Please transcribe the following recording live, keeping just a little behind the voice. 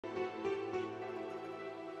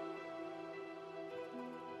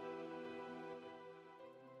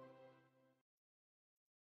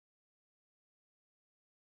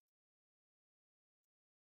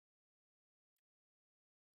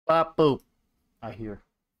Bop boop. I hear.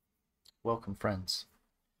 Welcome, friends.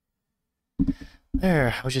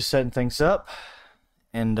 There, I was just setting things up,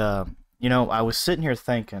 and I was sitting here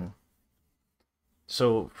thinking.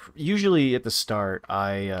 So usually at the start,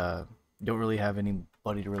 I don't really have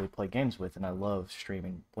anybody to really play games with, and I love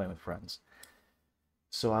streaming, playing with friends.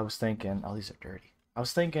 So I was thinking, oh, these are dirty. I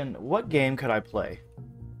was thinking, what game could I play?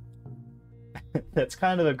 That's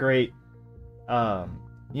kind of a great,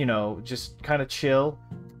 just kind of chill.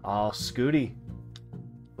 Oh, Scooty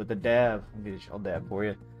with the dab. I'll dab for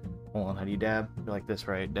you. Hold on, how do you dab? You're like this,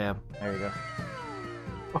 right? Dab. There you go.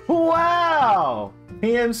 Wow!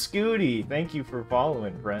 PM Scooty. Thank you for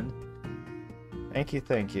following, friend. Thank you,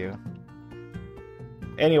 thank you.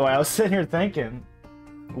 Anyway, I was sitting here thinking,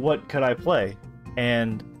 what could I play?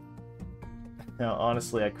 And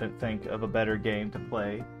honestly, I couldn't think of a better game to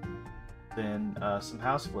play than some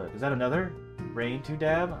house flip. Is that another? Rain to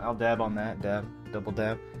dab? I'll dab on that. Dab. Double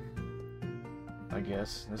dab. I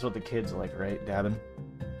guess. That's what the kids like, right? Dabbing.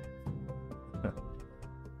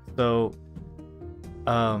 So,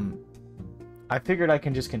 I figured I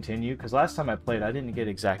can just continue, because last time I played, I didn't get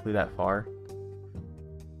exactly that far.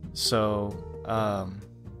 So,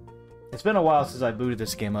 it's been a while since I booted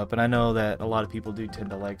this game up, and I know that a lot of people do tend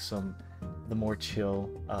to like the more chill,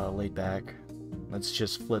 laid back. Let's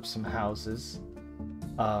just flip some houses.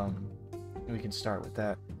 We can start with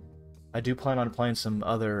that. I do plan on playing some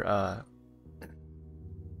other,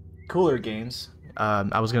 cooler games.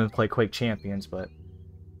 I was going to play Quake Champions, but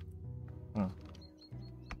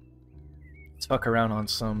let's fuck around on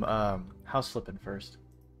some house flipping first.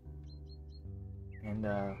 And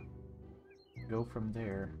go from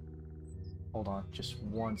there. Hold on, just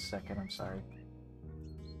 1 second, I'm sorry.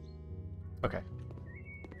 Okay.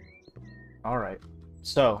 Alright.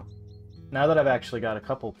 So, now that I've actually got a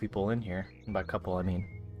couple people in here, and by couple I mean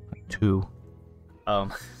two.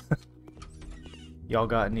 Y'all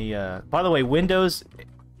got any, by the way, Windows...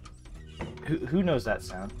 Who knows that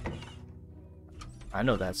sound? I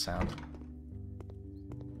know that sound.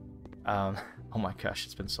 Oh my gosh,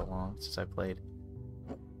 it's been so long since I played.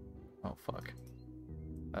 Oh, fuck.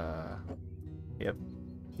 Yep.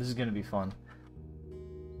 This is gonna be fun.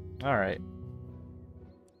 Alright.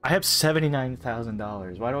 I have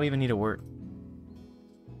 $79,000. Why do I even need to work?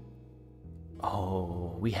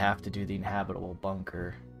 Oh, we have to do the inhabitable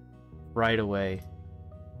bunker. Right away.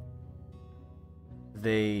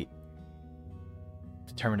 They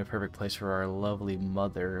determined a perfect place for our lovely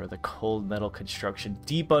mother, or the cold metal construction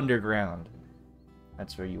deep underground.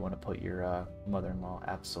 That's where you want to put your mother-in-law,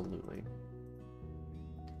 absolutely.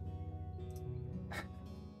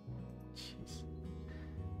 Jeez.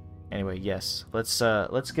 Anyway, yes,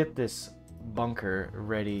 let's get this bunker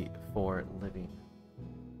ready for living.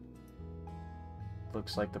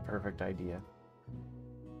 Looks like the perfect idea.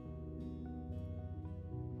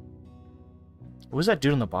 What was that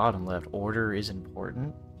dude on the bottom left? Order is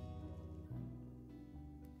important.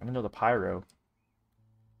 I didn't know the pyro.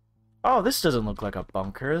 Oh, this doesn't look like a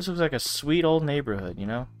bunker. This looks like a sweet old neighborhood, you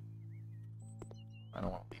know? I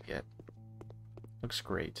don't want to leave yet. Looks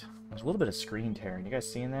great. There's a little bit of screen tearing. You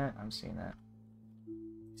guys seeing that? I'm seeing that.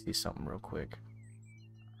 See something real quick.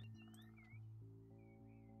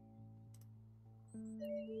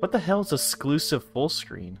 What the hell is exclusive full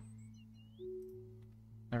screen?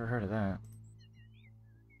 Never heard of that.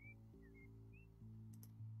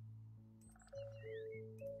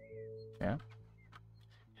 Yeah.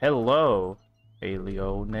 Hello,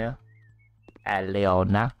 Aliona.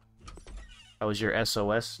 Aliona. How was your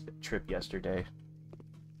SOS trip yesterday?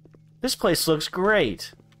 This place looks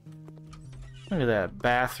great. Look at that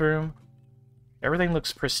bathroom. Everything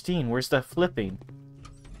looks pristine. Where's the flipping?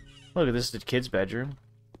 Look at this, is the kid's bedroom.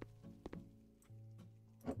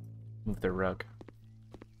 Move their rug.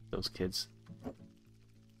 Those kids.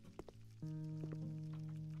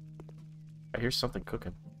 I hear something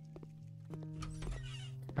cooking.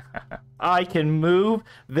 I can move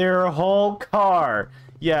their whole car.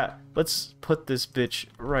 Yeah, let's put this bitch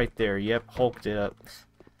right there. Yep, hulked it up.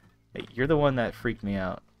 Hey, you're the one that freaked me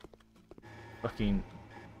out. Fucking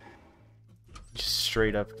just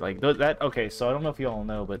straight up like that. Okay, so I don't know if you all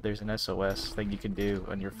know, but there's an SOS thing you can do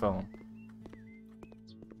on your phone.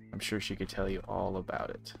 I'm sure she could tell you all about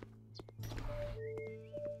it.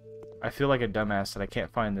 I feel like a dumbass that I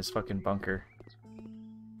can't find this fucking bunker.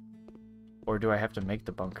 Or do I have to make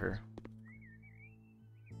the bunker?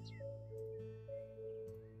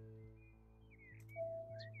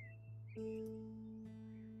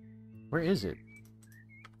 Where is it?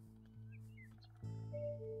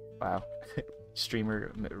 Wow.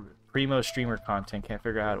 Streamer, primo streamer content. Can't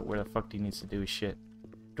figure out where the fuck he needs to do his shit.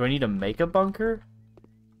 Do I need to make a bunker?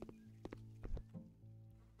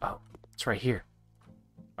 It's right here.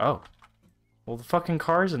 Oh. Well, the fucking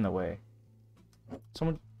car's in the way.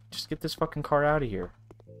 Someone just get this fucking car out of here.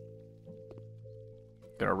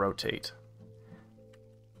 Gonna rotate.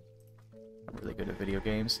 I'm really good at video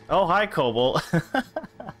games. Oh, hi, Cobalt.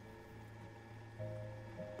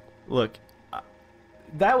 Look,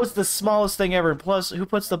 that was the smallest thing ever. Plus, who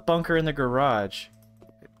puts the bunker in the garage?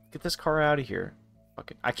 Get this car out of here.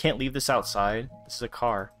 Fucking, I can't leave this outside. This is a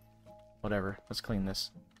car. Whatever. Let's clean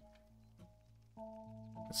this.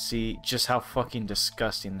 Let's see just how fucking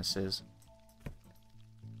disgusting this is.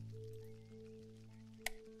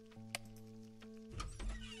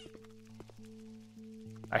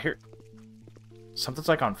 I hear something's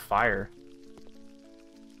like on fire.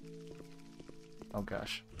 Oh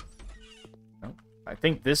gosh. Nope. I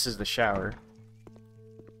think this is the shower.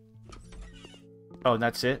 Oh, and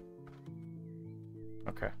that's it?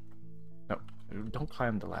 Okay. No, don't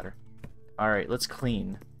climb the ladder. Alright, let's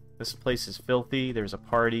clean. This place is filthy. There's a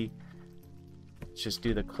party. Let's just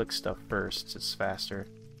do the click stuff first. It's faster.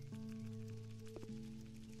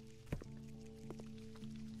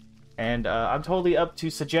 And I'm totally up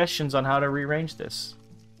to suggestions on how to rearrange this.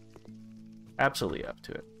 Absolutely up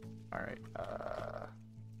to it. Alright.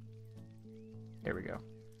 Here we go.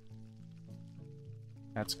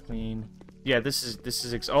 That's clean. Yeah, this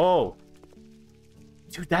is oh!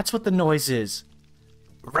 Dude, that's what the noise is.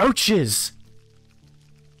 Roaches!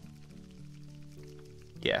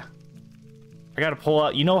 Yeah. I gotta pull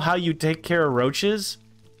out... You know how you take care of roaches?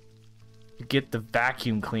 You get the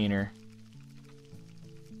vacuum cleaner.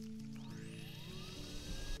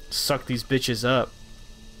 Suck these bitches up.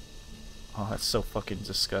 Oh, that's so fucking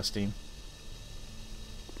disgusting.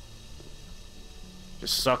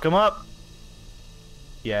 Just suck them up.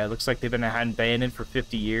 Yeah, it looks like they've been abandoned for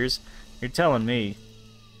 50 years. You're telling me.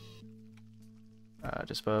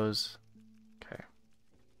 Dispose. Okay.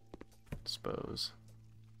 Dispose.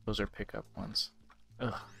 Those are pickup ones.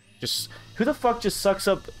 Ugh. Just... Who the fuck just sucks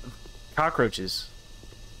up cockroaches?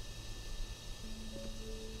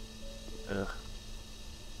 Ugh.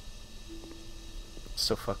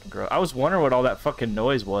 So fucking gross. I was wondering what all that fucking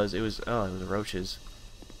noise was. It was... Oh, it was roaches.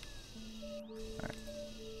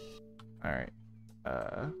 Alright.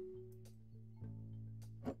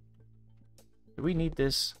 Do we need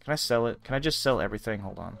this? Can I sell it? Can I just sell everything?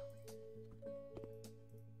 Hold on.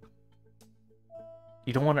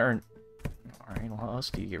 You don't want to earn... Alright, well, how else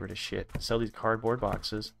do you get rid of shit? Sell these cardboard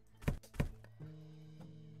boxes.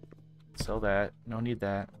 Sell that. No need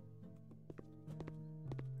that.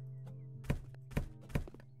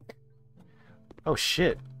 Oh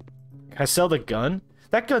shit. Can I sell the gun?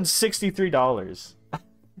 That gun's $63.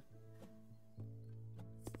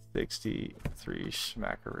 63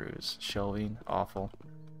 smackaroos. Shelving. Awful.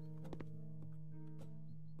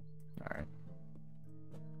 Alright.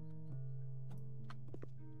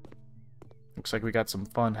 Looks like we got some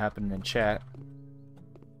fun happening in chat.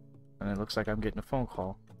 And it looks like I'm getting a phone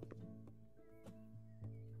call.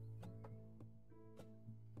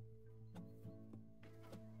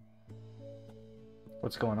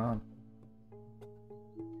 What's going on?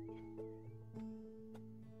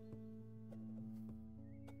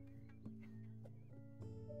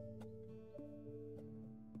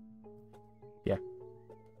 Yeah.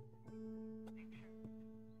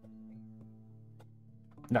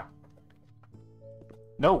 No.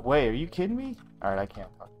 No way, are you kidding me? Alright, I can't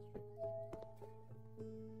talk.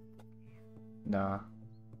 Nah.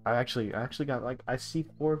 I actually got like I see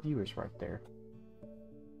 4 viewers right there.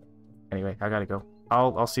 Anyway, I gotta go.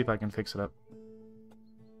 I'll see if I can fix it up.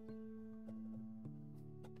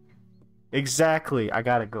 Exactly, I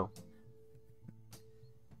gotta go.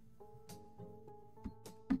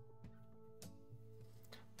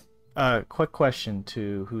 Quick question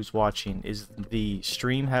to who's watching. Is the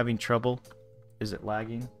stream having trouble? Is it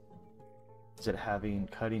lagging? Is it having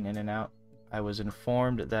cutting in and out? I was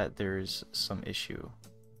informed that there's some issue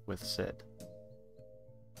with Sid.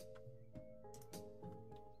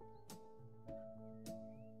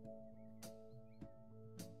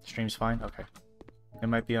 Stream's fine? Okay. It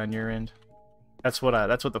might be on your end. That's what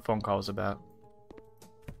the phone call was about.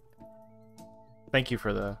 Thank you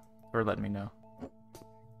for letting me know.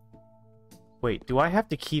 Wait, do I have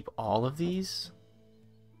to keep all of these?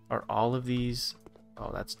 Are all of these?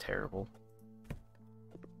 Oh, that's terrible.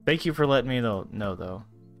 Thank you for letting me know though.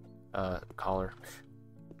 Caller.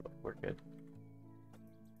 We're good.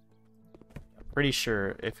 I'm pretty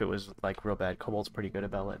sure if it was like real bad, Cobalt's pretty good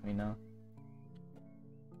about letting me know.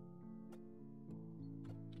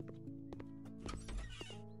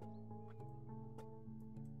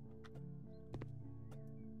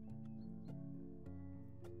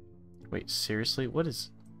 Wait, seriously? What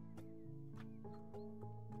is...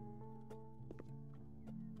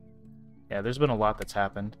 Yeah, there's been a lot that's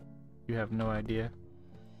happened. You have no idea.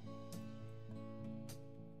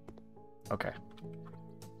 Okay.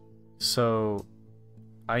 So,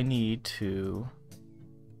 I need to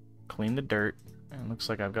clean the dirt. And it looks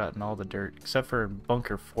like I've gotten all the dirt, except for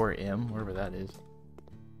Bunker 4M, wherever that is.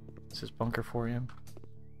 This is Bunker 4M.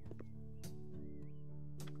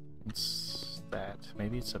 It's that.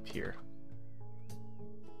 Maybe it's up here.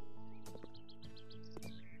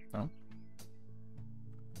 No?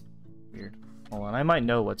 Weird. Hold on, I might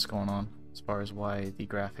know what's going on as far as why the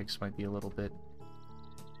graphics might be a little bit.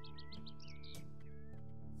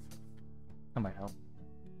 That might help.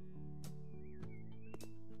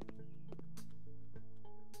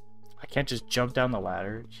 I can't just jump down the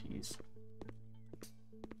ladder. Jeez.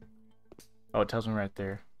 Oh, it tells me right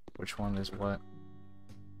there which one is what.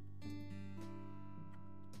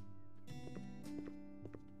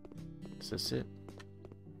 Is this it?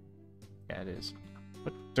 Yeah, it is.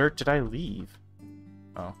 What dirt did I leave?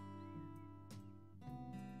 Oh.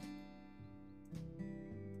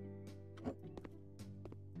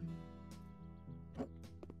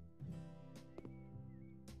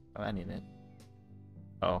 Oh, I need it.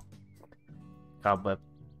 Oh. Cobweb.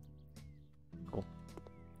 Cool.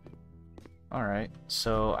 Alright,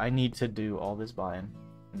 so I need to do all this buying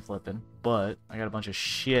and flipping, but I got a bunch of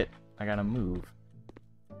shit I gotta move.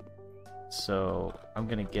 So, I'm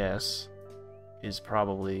gonna guess is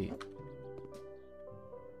probably...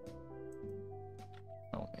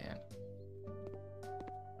 Oh, man.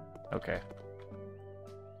 Okay.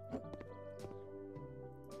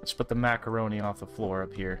 Let's put the macaroni off the floor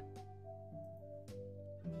up here.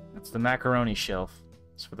 That's the macaroni shelf.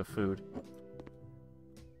 It's for the food.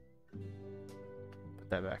 Put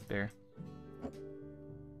that back there.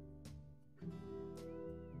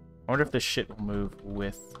 I wonder if this shit will move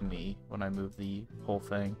with me when I move the whole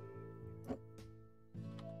thing.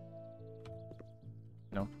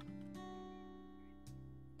 No.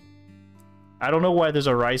 I don't know why there's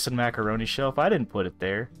a rice and macaroni shelf. I didn't put it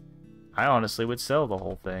there. I honestly would sell the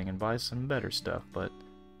whole thing and buy some better stuff, but...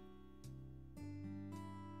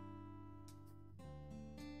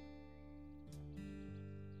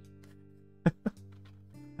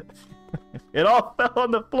 It all fell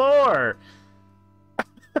on the floor!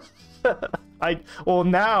 Well,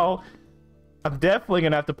 now I'm definitely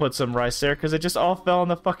gonna have to put some rice there because it just all fell on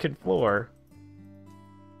the fucking floor.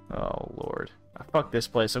 Oh, Lord. Fuck this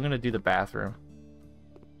place. I'm gonna do the bathroom.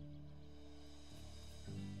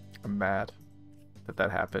 I'm mad that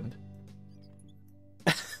that happened.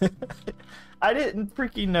 I didn't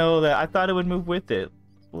freaking know that. I thought it would move with it.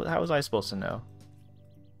 How was I supposed to know?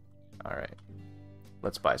 Alright.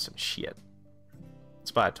 Let's buy some shit.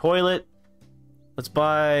 Let's buy a toilet. Let's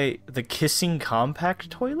buy the Kissing Compact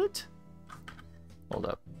Toilet? Hold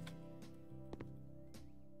up.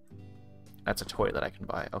 That's a toilet I can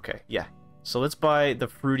buy. Okay, yeah. So let's buy the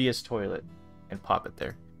fruitiest toilet and pop it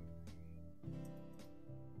there.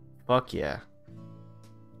 Fuck yeah.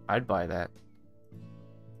 I'd buy that.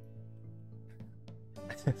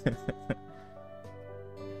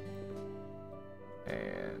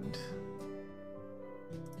 And...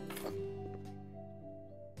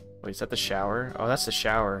 Wait, is that the shower? Oh, that's the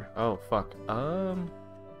shower. Oh, fuck. No,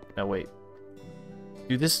 wait.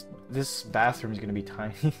 Dude, this bathroom is gonna be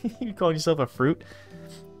tiny. You calling yourself a fruit?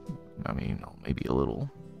 I mean, maybe a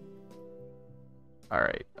little.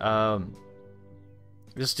 Alright,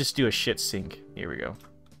 let's just do a shit sink. Here we go.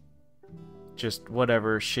 Just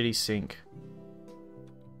whatever, shitty sink.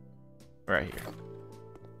 Right here.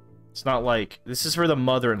 It's not like... This is for the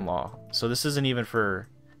mother-in-law. So this isn't even for...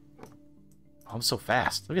 Oh, I'm so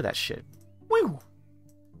fast. Look at that shit. Woo!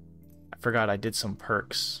 I forgot I did some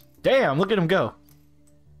perks. Damn, look at him go.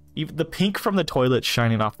 Even the pink from the toilet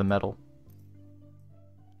shining off the metal.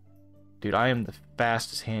 Dude, I am the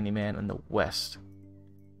fastest handyman in the West.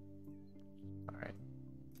 Alright.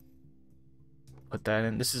 Put that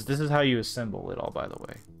in. This is how you assemble it all, by the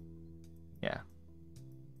way. Yeah.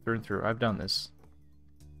 Through and through. I've done this.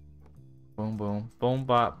 Boom, boom. Boom,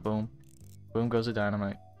 bop, boom. Boom goes the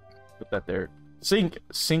dynamite. Put that there. Sink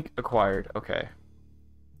acquired. Okay.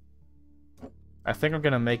 I think I'm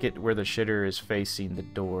gonna make it where the shitter is facing the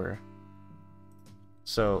door.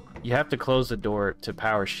 So, you have to close the door to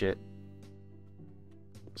power shit.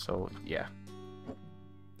 So, yeah.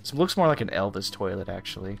 This looks more like an Elvis toilet,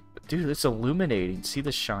 actually. But dude, it's illuminating. See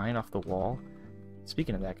the shine off the wall?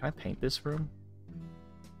 Speaking of that, can I paint this room?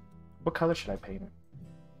 What color should I paint it?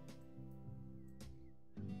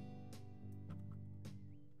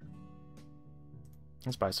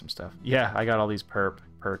 Let's buy some stuff. Yeah, I got all these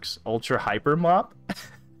perks. Ultra Hyper Mop?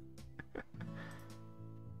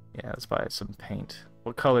 Yeah, let's buy some paint.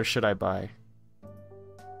 What color should I buy?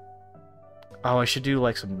 Oh, I should do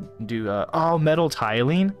like oh, metal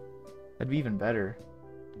tiling? That'd be even better.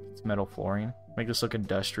 It's metal flooring. Make this look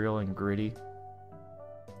industrial and gritty.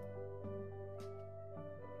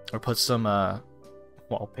 Or put some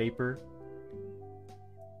wallpaper.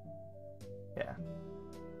 Yeah.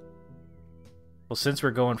 Well, since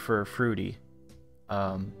we're going for fruity,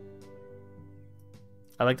 I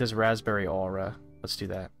like this raspberry aura. Let's do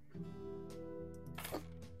that.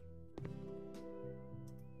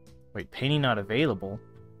 Wait, painting not available?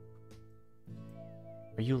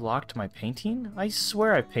 Are you locked to my painting? I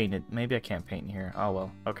swear I painted. Maybe I can't paint in here. Oh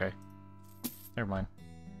well, okay. Never mind.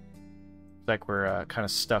 It's like we're kind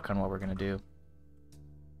of stuck on what we're gonna do.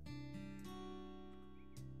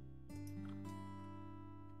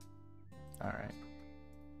 Alright.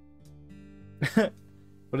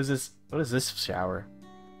 What is this? What is this shower?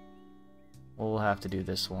 We'll have to do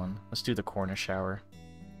this one. Let's do the corner shower.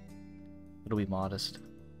 It'll be modest.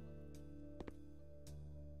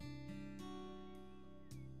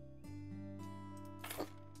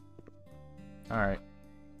 Alright.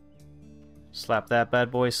 Slap that bad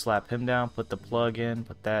boy, slap him down, put the plug in,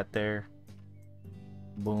 put that there.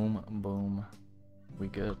 Boom, boom. We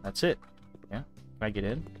good. That's it. Yeah? Can I get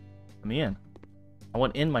in? Let me in. I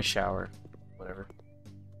want in my shower. Whatever.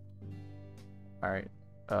 Alright.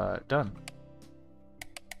 Done.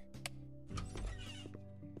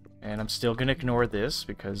 And I'm still gonna ignore this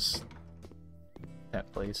because that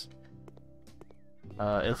place.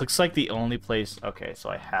 It looks like the only place... Okay, so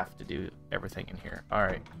I have to do everything in here.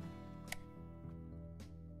 Alright.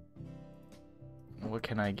 What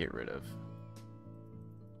can I get rid of?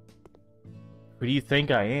 Who do you think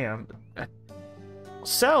I am?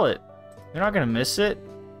 Sell it! You're not gonna miss it?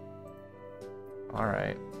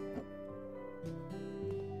 Alright.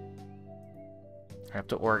 I have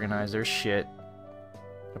to organize their shit.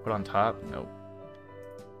 I put on top? Nope.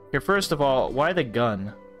 Here, first of all, why the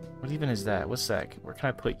gun? What even is that? What's that? Where can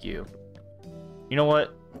I put you? You know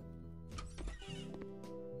what?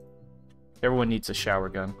 Everyone needs a shower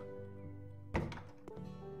gun.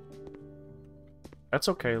 That's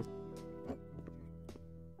okay.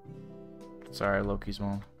 Sorry, Loki's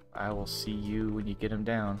mom. I will see you when you get him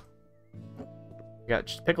down. We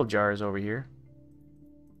got pickle jars over here.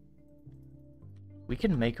 We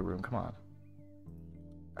can make a room. Come on.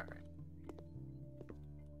 Alright.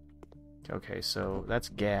 Okay, so that's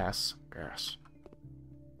gas. Gas.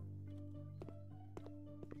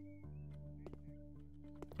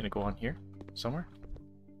 Gonna go on here? Somewhere?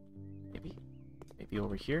 Maybe? Maybe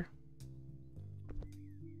over here?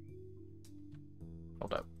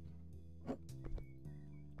 Hold up.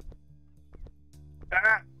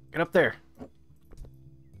 Ah! Get up there!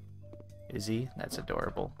 Is he? That's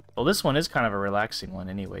adorable. Well, this one is kind of a relaxing one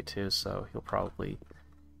anyway, too, so he'll probably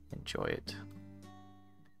enjoy it.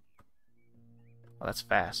 Oh, that's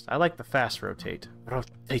fast. I like the fast rotate.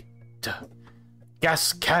 Rotate!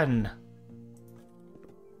 Gas can!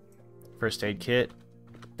 First aid kit.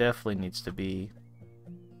 Definitely needs to be...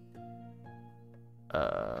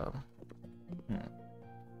 Ah,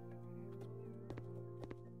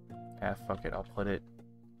 fuck it. I'll put it...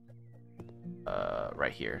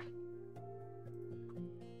 right here.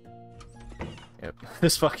 Yep.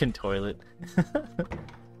 This fucking toilet.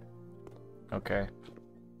 Okay.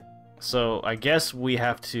 So, I guess we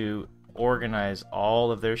have to organize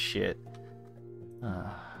all of their shit.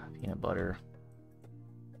 Peanut butter.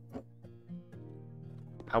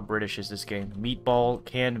 How British is this game? Meatball,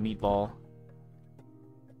 canned meatball.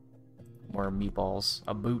 More meatballs.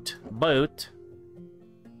 A boot. Boat.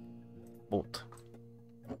 Bolt.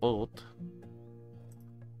 Bolt.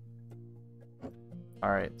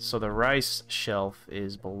 Alright, so the rice shelf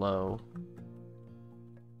is below.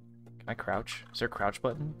 Can I crouch? Is there a crouch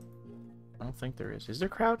button? I don't think there is. Is there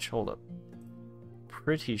crouch? Hold up.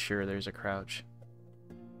 Pretty sure there's a crouch.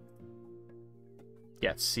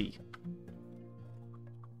 Yeah, it's C.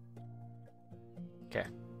 Okay.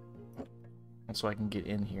 And so I can get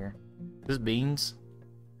in here. Is this beans?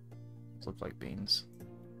 This looks like beans.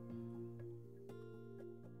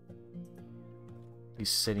 He's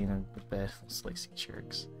sitting in the bed. Those lazy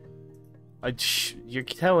jerks. You're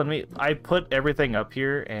telling me I put everything up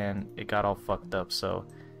here and it got all fucked up, so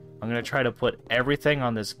I'm gonna try to put everything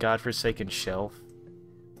on this godforsaken shelf.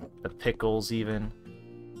 The pickles even.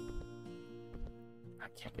 I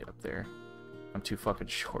can't get up there. I'm too fucking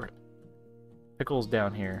short. Pickles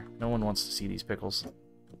down here. No one wants to see these pickles.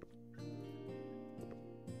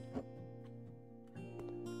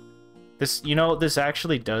 This, you know, this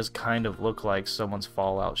actually does kind of look like someone's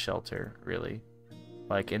fallout shelter, really.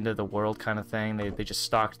 Like, end of the world kind of thing. They just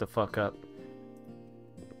stocked the fuck up.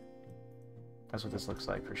 That's what this looks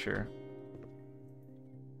like for sure.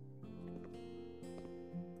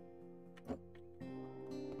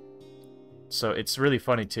 So it's really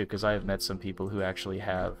funny too, because I have met some people who actually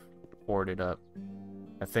have hoarded up.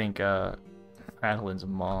 I think Adeline's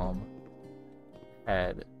mom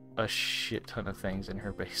had a shit ton of things in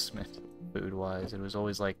her basement, food-wise. It was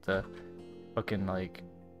always like the fucking like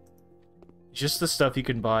just the stuff you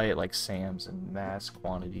can buy at like Sam's in mass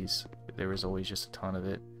quantities. There was always just a ton of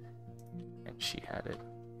it, and she had it.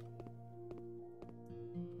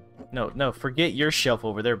 No, forget your shelf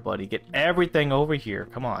over there, buddy. Get everything over here.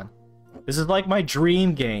 Come on. This is like my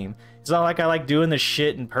dream game. It's not like I like doing this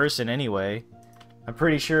shit in person anyway. I'm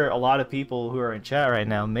pretty sure a lot of people who are in chat right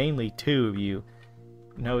now, mainly 2 of you,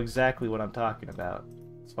 know exactly what I'm talking about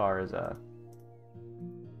as far as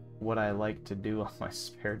what I like to do on my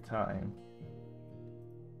spare time.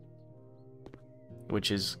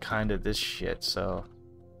 Which is kind of this shit, so...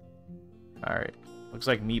 Alright. Looks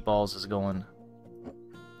like Meatballs is going...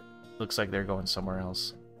 Looks like they're going somewhere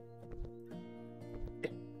else.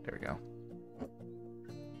 There we go.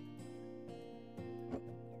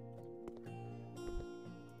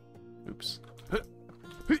 Oops.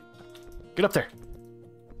 Get up there!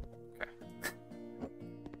 Okay.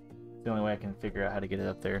 The only way I can figure out how to get it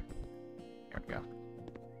up there. There we go.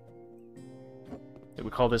 Did we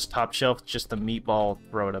call this top shelf? Just the meatball,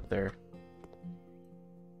 throw it up there.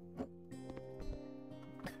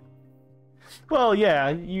 Well, yeah,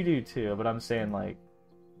 you do too, but I'm saying, like,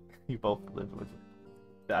 you both live with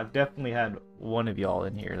it. I've definitely had one of y'all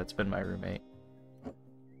in here that's been my roommate.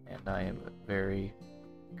 And I am very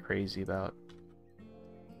crazy about,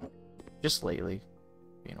 just lately,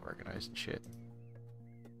 being organized and shit.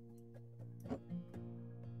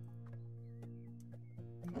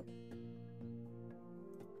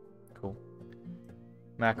 Cool.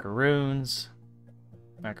 Macaroons.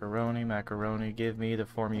 Macaroni, give me the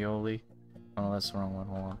formioli. Oh, no, that's the wrong one,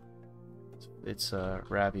 hold on. It's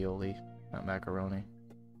ravioli, not macaroni.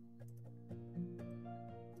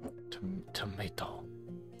 Tomato.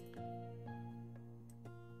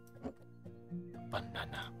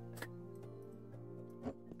 Banana.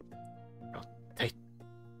 Rotate.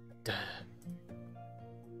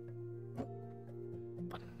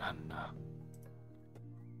 Banana.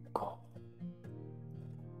 Go.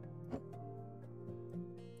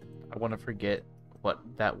 I want to forget what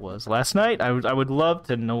that was last night. I would love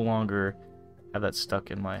to no longer have that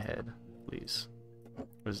stuck in my head. Please.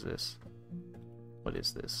 What is this? What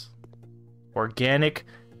is this? Organic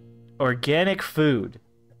food.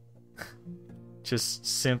 Just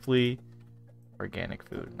simply organic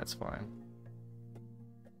food. That's fine.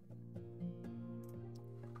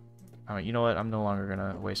 Alright, you know what? I'm no longer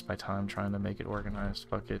gonna waste my time trying to make it organized.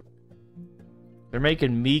 Fuck it. They're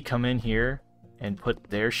making me come in here and put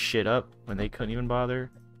their shit up when they couldn't even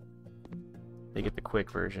bother. They get the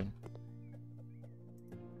quick version.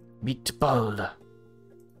 Meatball.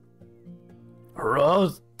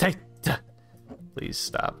 Rotate. Please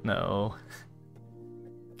stop. No.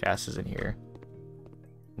 Cass is in here.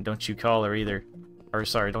 And don't you call her either. Or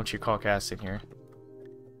sorry, don't you call Cass in here.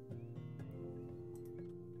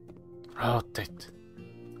 Rotate.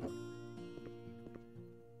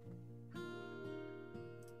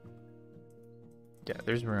 Yeah,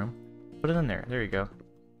 there's room. Put it in there. There you go.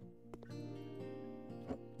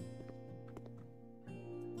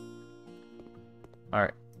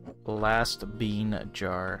 Alright. Last bean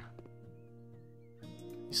jar.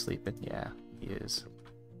 He's sleeping? Yeah, he is.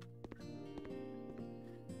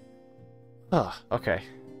 Oh, okay.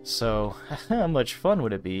 So, how much fun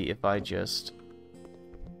would it be if I just...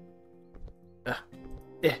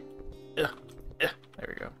 There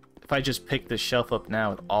we go. If I just pick this shelf up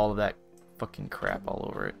now with all of that fucking crap all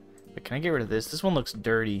over it. But can I get rid of this? This one looks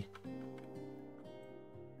dirty.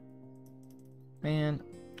 Man.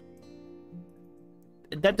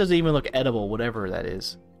 That doesn't even look edible, whatever that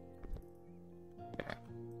is. Okay.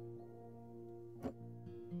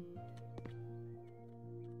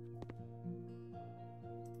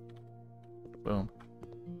 Boom.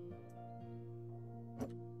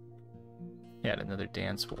 Yeah, another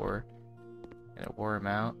dance war. And it wore him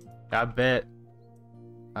out. I bet.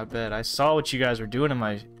 I saw what you guys were doing in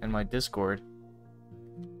my Discord.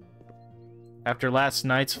 After last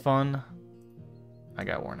night's fun, I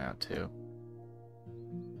got worn out too.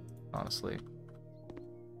 Honestly.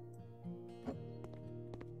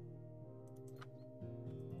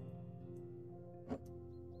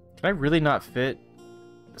 Can I really not fit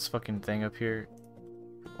this fucking thing up here?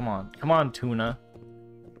 Come on. Come on, tuna.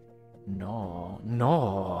 No.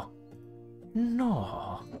 No.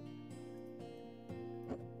 No.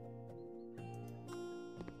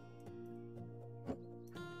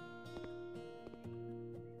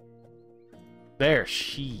 There,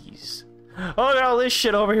 she's. Oh, got all this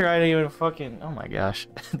shit over here. I didn't even fucking. Oh my gosh,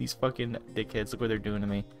 these fucking dickheads! Look what they're doing to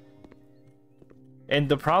me. And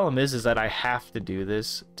the problem is that I have to do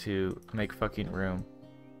this to make fucking room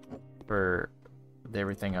for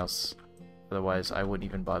everything else. Otherwise, I wouldn't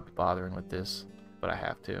even be bothering with this. But I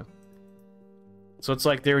have to. So it's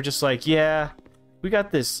like they were just like, yeah, we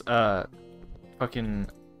got this fucking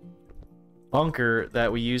bunker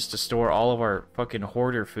that we use to store all of our fucking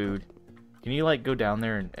hoarder food. Can you like go down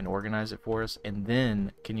there and organize it for us? And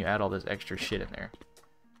then can you add all this extra shit in there?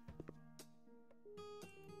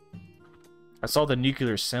 I saw the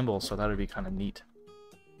nuclear symbol, so that would be kind of neat.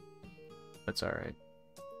 That's alright.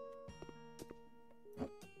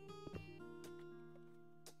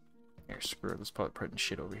 Here, screw it. Let's probably put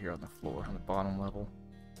shit over here on the floor, on the bottom level.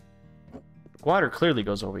 Water clearly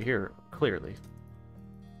goes over here. Clearly.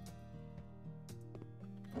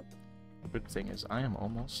 Good thing is, I am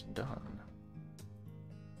almost done.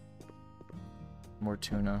 More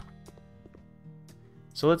tuna.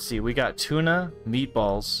 So let's see. We got tuna,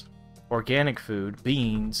 meatballs, organic food,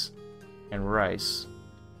 beans, and rice.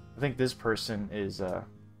 I think this person is, the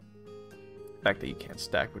fact that you can't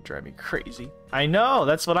stack would drive me crazy. I know,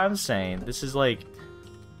 that's what I'm saying. This is like,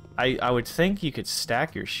 I would think you could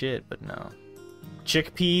stack your shit, but no.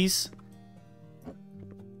 Chickpeas.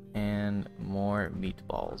 And more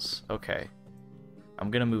meatballs. Okay.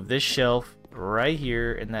 I'm gonna move this shelf right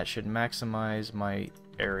here, and that should maximize my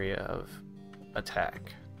area of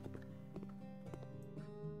attack.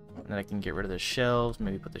 And then I can get rid of the shelves,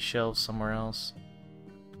 maybe put the shelves somewhere else.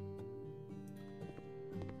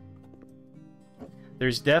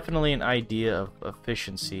 There's definitely an idea of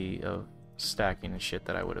efficiency of stacking and shit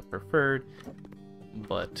that I would have preferred,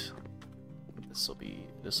 but this'll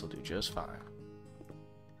do just fine.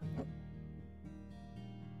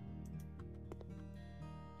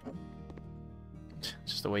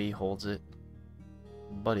 Just the way he holds it.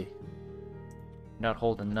 Buddy, you're not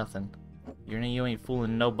holding nothing. You ain't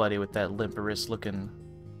fooling nobody with that limperous looking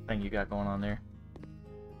thing you got going on there.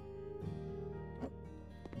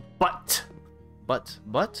 Butt!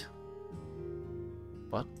 Butt?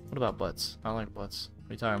 What about butts? I like butts. What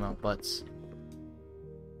are you talking about? Butts.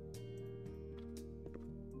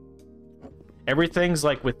 Everything's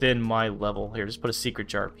like within my level. Here, just put a secret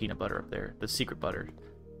jar of peanut butter up there. The secret butter.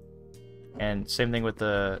 And same thing with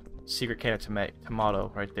the secret can of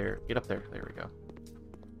tomato right there. Get up there. There we go.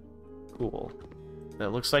 Cool.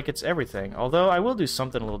 That looks like it's everything. Although I will do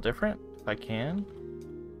something a little different if I can.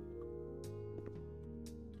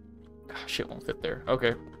 Ah, shit won't fit there.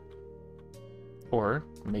 Okay. Or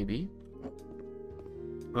maybe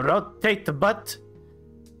rotate the butt.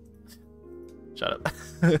 Shut up.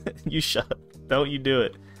 You shut up. Don't you do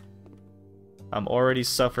it. I'm already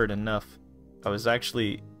suffered enough.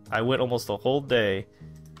 I went almost the whole day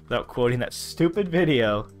without quoting that stupid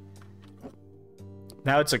video.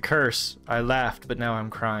 Now it's a curse. I laughed, but now I'm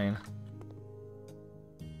crying.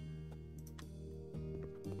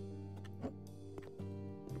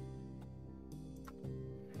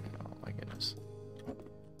 Oh my goodness.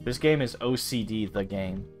 This game is OCD, the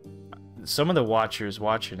game. Some of the watchers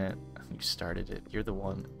watching it, you started it. You're the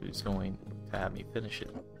one who's going to have me finish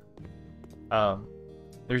it.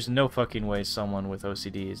 There's no fucking way someone with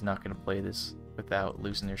OCD is not going to play this without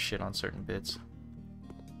losing their shit on certain bits.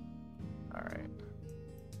 Alright.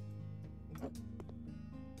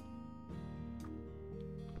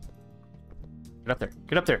 Get up there.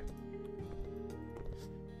 Get up there.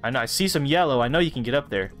 I know. I see some yellow. I know you can get up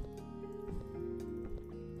there.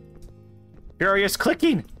 Furious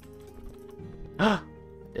clicking!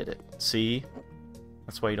 Did it. See?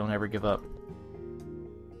 That's why you don't ever give up.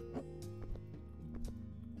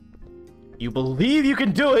 You believe you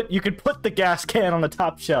can do it, you can put the gas can on the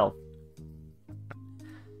top shelf.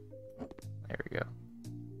 There we go.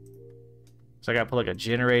 So I gotta put like a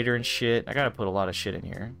generator and shit. I gotta put a lot of shit in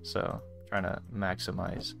here. So trying to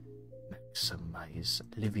maximize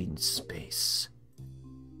living space.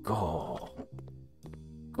 Go.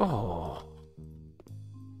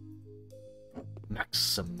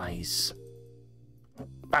 Maximize.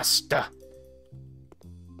 Faster.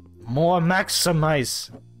 More maximize.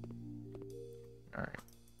 Alright.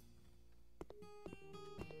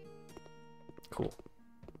 Cool.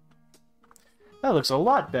 That looks a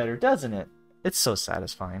lot better, doesn't it? It's so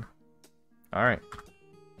satisfying. Alright.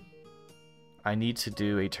 I need to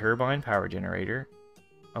do a turbine power generator,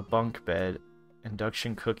 a bunk bed,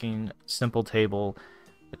 induction cooking, simple table,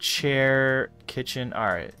 a chair, kitchen.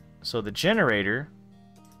 Alright. So the generator...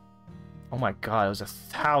 Oh my god, it was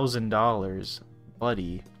 $1,000,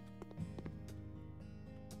 buddy.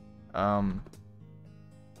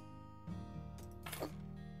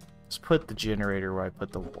 put the generator where I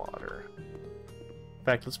put the water. In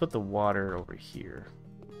fact, let's put the water over here.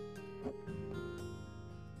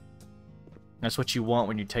 That's what you want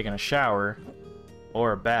when you're taking a shower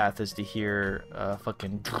or a bath, is to hear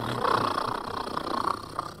fucking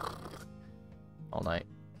all night.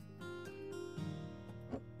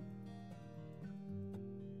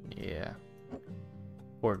 Yeah.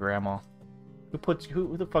 Poor grandma.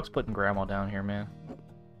 Who the fuck's putting grandma down here, man?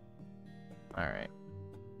 Alright.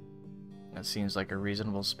 That seems like a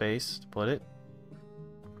reasonable space to put it.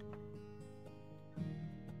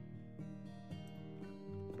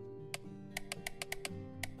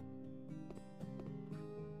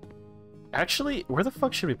 Actually, where the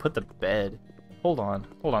fuck should we put the bed? Hold on.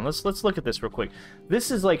 Let's look at this real quick. This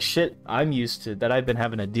is like shit I'm used to, that I've been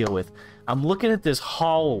having to deal with. I'm looking at this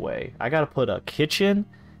hallway. I gotta put a kitchen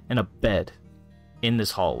and a bed in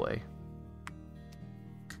this hallway.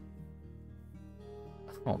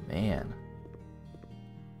 Oh man.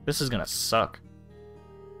 This is gonna suck.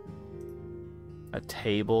 A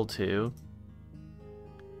table too.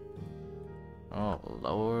 Oh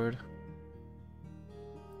lord.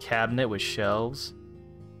 Cabinet with shelves.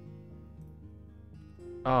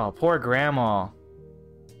 Oh, poor grandma.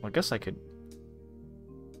 Well, I guess I could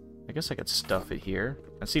stuff it here.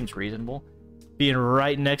 That seems reasonable. Being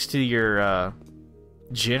right next to your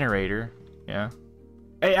generator. Yeah.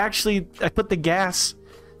 Hey, actually, I put the gas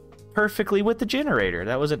perfectly with the generator.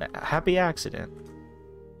 That was a happy accident.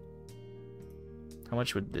 How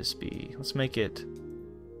much would this be? Let's make it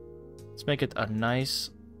a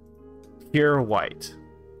nice pure white.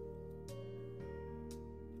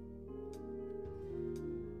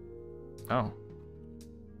 Oh.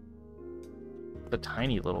 The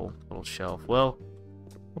tiny little shelf. Well,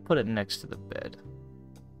 we'll put it next to the bed.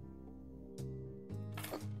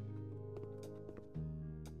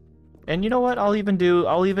 And you know what? I'll even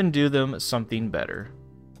do them something better.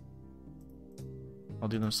 I'll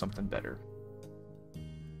do them something better.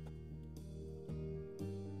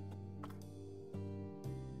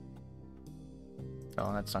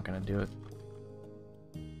 Oh, that's not gonna do it.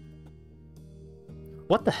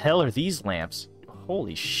 What the hell are these lamps?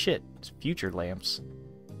 Holy shit, it's future lamps.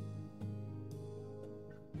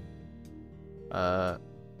 Yeah,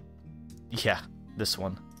 this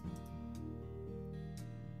one.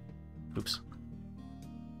 Oops.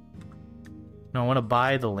 No, I want to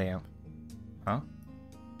buy the lamp. Huh?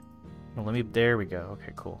 Well, let me, there we go.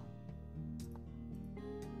 Okay, cool.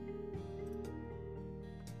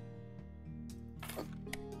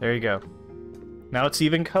 There you go. Now it's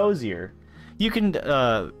even cozier. You can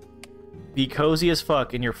be cozy as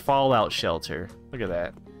fuck in your fallout shelter. Look at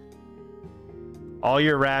that. All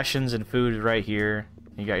your rations and food is right here.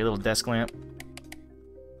 You got your little desk lamp.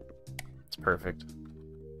 It's perfect.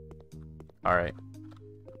 Alright.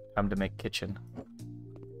 Time to make kitchen.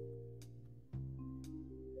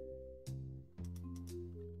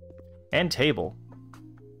 And table.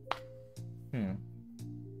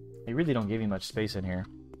 They really don't give you much space in here.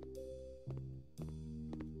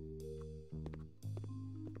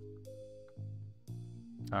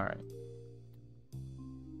 Alright.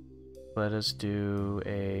 Let us do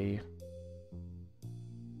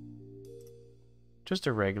just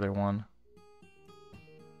a regular one.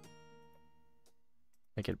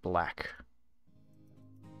 Make it black.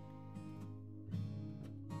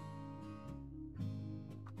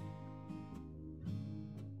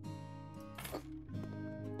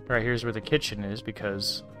 Alright, here's where the kitchen is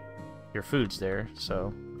because your food's there,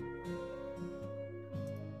 so.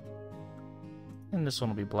 And this one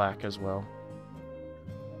will be black as well.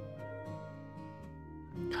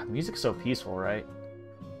 God, music's so peaceful, right?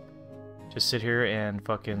 Just sit here and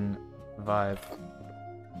fucking vibe.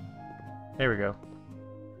 There we go.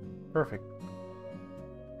 Perfect.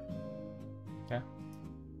 Yeah.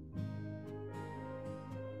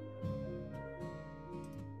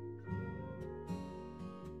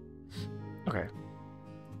 Okay.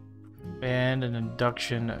 And an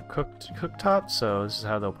induction cooktop, so this is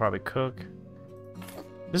how they'll probably cook.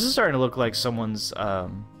 This is starting to look like someone's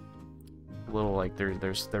little, like their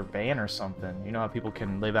van or something. You know how people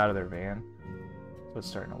can live out of their van? So it's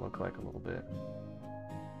starting to look like a little bit.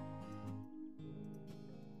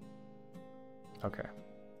 Okay.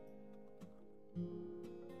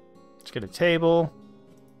 Let's get a table.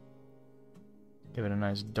 Give it a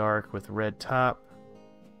nice dark with red top.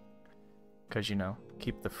 Cause you know,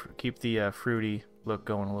 keep the fruity look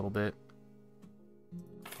going a little bit.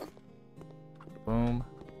 Boom.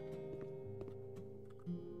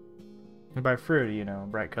 And by fruity, you know,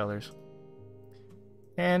 bright colors.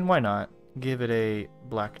 And why not? Give it a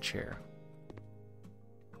black chair.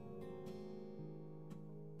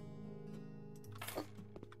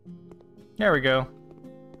 There we go.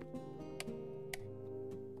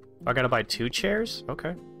 I gotta buy 2 chairs?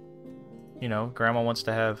 Okay. You know, Grandma wants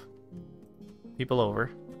to have people over.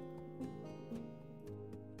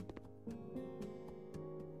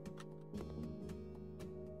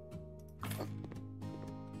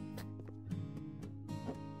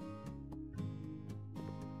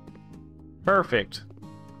 Perfect.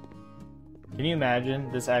 Can you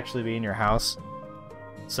imagine this actually being your house?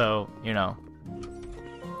 So, you know,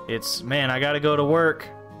 it's, man, I gotta go to work.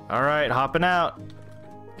 Alright, hopping out.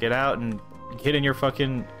 Get out and get in your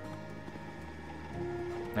fucking...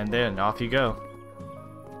 And then off you go.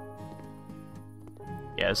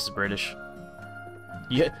 Yeah, this is British.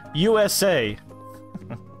 USA!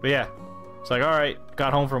 But yeah, it's like, alright,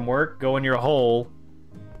 got home from work, go in your hole.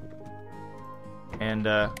 And,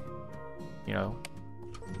 you know,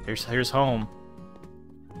 here's home.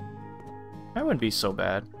 That wouldn't be so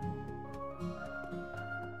bad.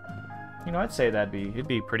 You know, I'd say it'd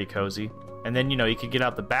be pretty cozy. And then, you know, you could get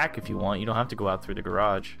out the back if you want. You don't have to go out through the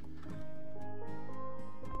garage.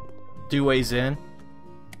 2 ways in.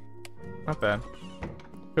 Not bad.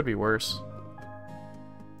 Could be worse.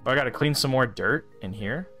 Oh, I gotta clean some more dirt in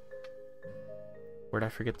here. Where'd I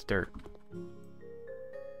forget the dirt?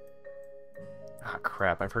 Ah,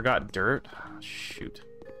 crap. I forgot dirt. Oh, shoot.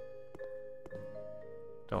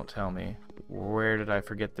 Don't tell me. Where did I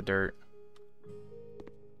forget the dirt?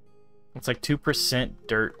 It's like 2%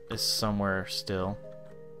 dirt is somewhere still.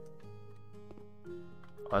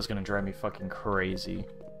 Oh, that's gonna drive me fucking crazy.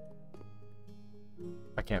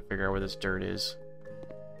 I can't figure out where this dirt is.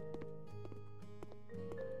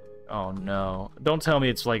 Oh no. Don't tell me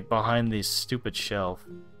it's like behind this stupid shelf.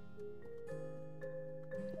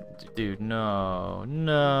 Dude, no.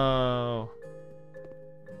 No.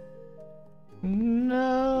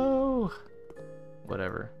 No.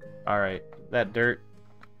 Whatever. Alright, that dirt.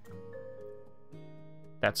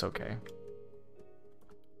 That's okay.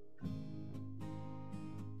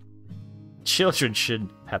 Children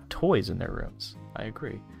should have toys in their rooms. I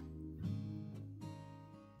agree.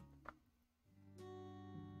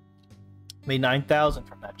 Made 9,000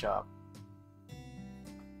 from that job.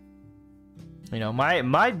 You know,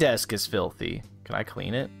 my desk is filthy. Can I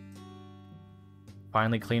clean it?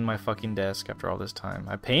 Finally cleaned my fucking desk after all this time.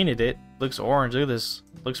 I painted it. Looks orange. Look at this.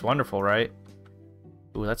 Looks wonderful, right?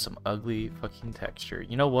 Ooh, that's some ugly fucking texture.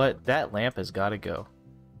 You know what? That lamp has got to go.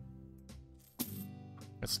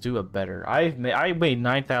 Let's do a better. I made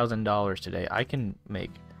 $9,000 today. I can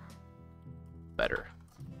make better.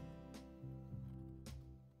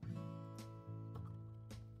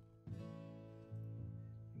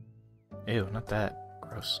 Ew, not that.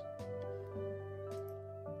 Gross.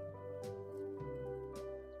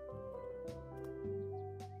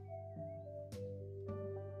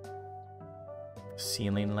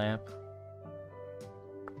 Ceiling lamp.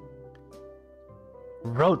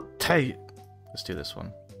 Rotate. Let's do this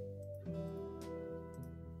one.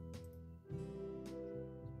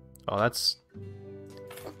 Oh, that's...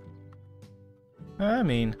 I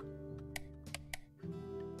mean...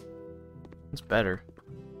 it's better.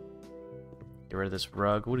 Get rid of this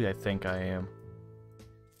rug. What do I think I am?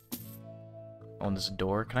 On this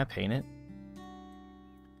door. Can I paint it?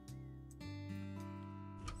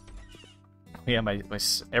 Yeah, my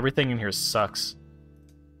everything in here sucks.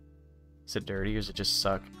 Is it dirty or does it just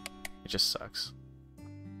suck? It just sucks.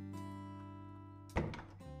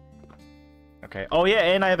 Okay. Oh yeah,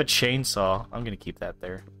 and I have a chainsaw. I'm gonna keep that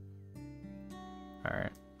there.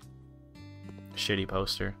 Alright. Shitty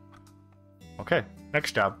poster. Okay,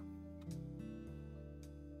 next job.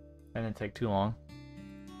 That didn't take too long.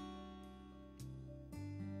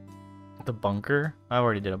 The bunker? I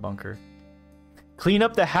already did a bunker. Clean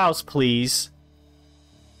up the house, please.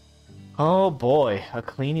 Oh boy, a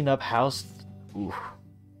cleaning up house. Oof.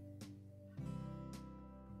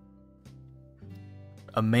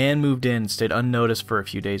 A man moved in and stayed unnoticed for a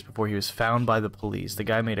few days before he was found by the police. The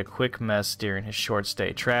guy made a quick mess during his short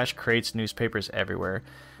stay. Trash, crates, newspapers everywhere.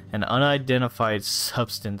 An unidentified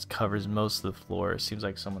substance covers most of the floor. Seems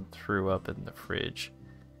like someone threw up in the fridge.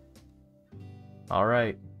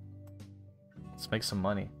 Alright. Let's make some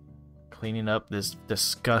money. Cleaning up this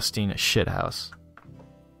disgusting shithouse.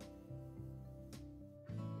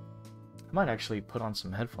 I might actually put on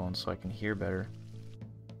some headphones so I can hear better.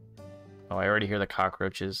 Oh, I already hear the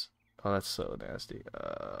cockroaches. Oh, that's so nasty.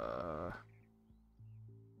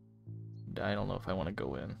 I don't know if I want to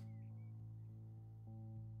go in.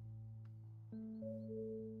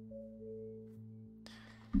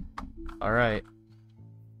 Alright.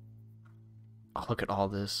 Oh, look at all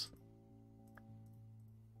this.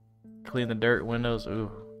 Clean the dirt, windows. Ooh.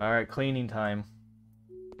 Alright, cleaning time.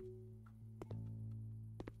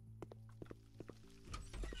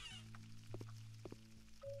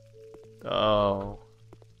 Oh,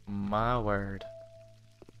 my word.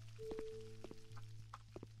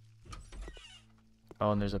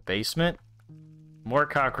 Oh, and there's a basement. More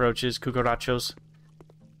cockroaches, cucarachos.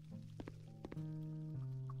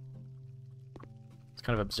 Let's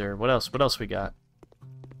kind of observe. What else? What else we got?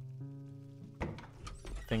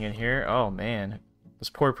 Thing in here. Oh man, this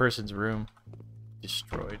poor person's room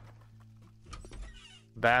destroyed.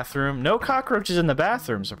 Bathroom. No cockroaches in the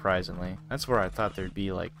bathroom, surprisingly. That's where I thought there'd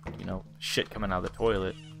be, like, you know, shit coming out of the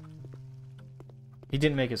toilet. He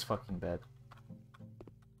didn't make his fucking bed.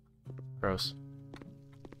 Gross.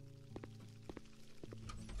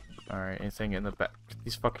 Alright, anything in the back? Get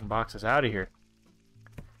these fucking boxes out of here.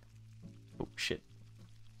 Oh, shit.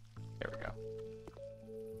 There we go.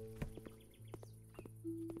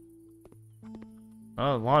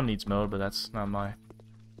 Oh, the lawn needs mowed, but that's not my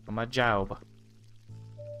job.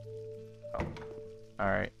 Oh.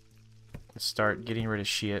 Alright. Let's start getting rid of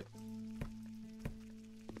shit.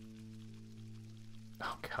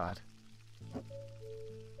 Oh, God.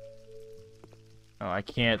 Oh, I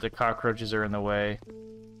can't. The cockroaches are in the way.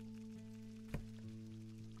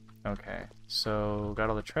 Okay. So, got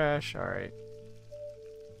all the trash. Alright.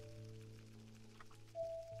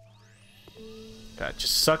 God,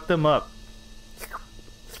 just suck them up.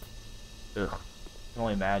 Ugh. I can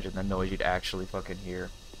only imagine the noise you'd actually fucking hear.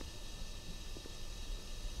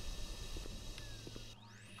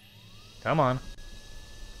 Come on.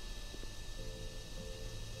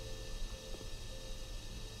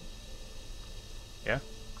 Yeah?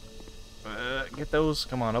 Get those.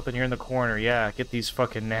 Come on, up in here in the corner. Yeah, get these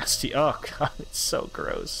fucking nasty. Oh, God, it's so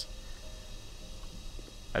gross.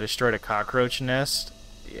 I destroyed a cockroach nest.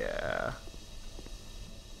 Yeah.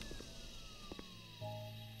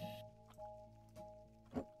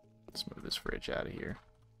 Let's move this fridge out of here.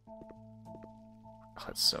 Oh,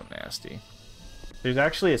 that's so nasty. There's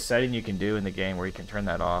actually a setting you can do in the game where you can turn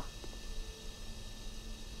that off.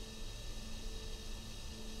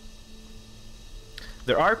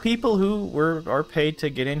 There are people who are paid to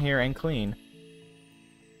get in here and clean.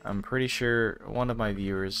 I'm pretty sure one of my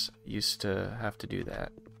viewers used to have to do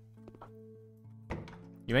that.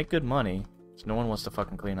 You make good money, so no one wants to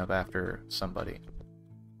fucking clean up after somebody.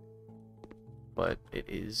 But it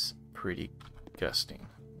is pretty disgusting.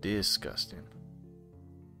 Disgusting.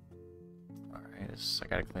 Alright, I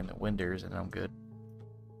gotta clean the windows and I'm good.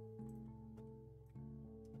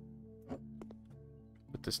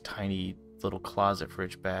 Put this tiny little closet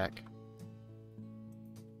fridge back.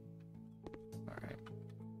 Alright.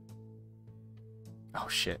 Oh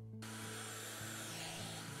shit.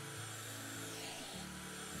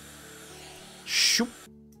 Shoop.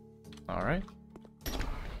 Alright.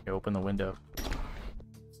 Open the window.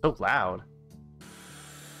 So loud.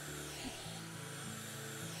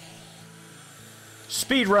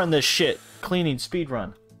 Speed run this shit. Cleaning speed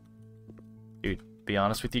run. Dude, be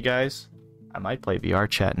honest with you guys, I might play VR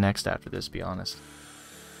chat next after this, be honest.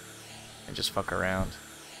 And just fuck around.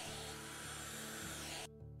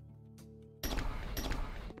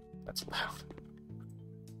 That's loud.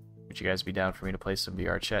 Would you guys be down for me to play some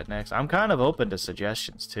VR chat next? I'm kind of open to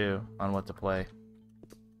suggestions too on what to play.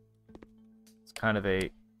 It's kind of a...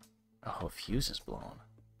 Oh, a fuse is blown.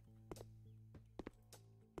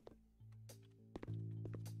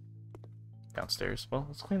 Downstairs. Well,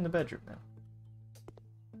 let's clean the bedroom then.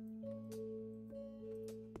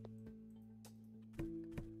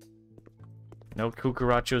 No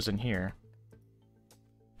cucarachos in here.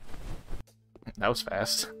 That was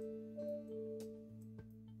fast.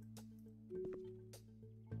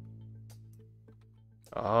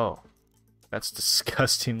 Oh. That's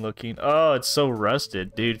disgusting looking. Oh, it's so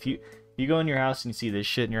rusted. Dude, if you go in your house and you see this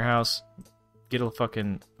shit in your house, get a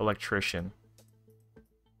fucking electrician.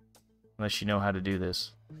 Unless you know how to do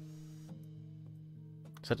this.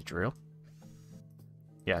 Is that a drill?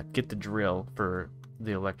 Yeah, get the drill for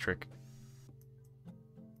the electric.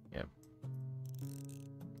 Yep.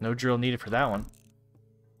 No drill needed for that one.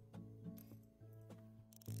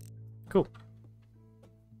 Cool.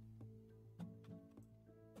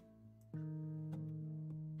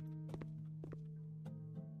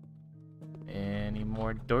 Any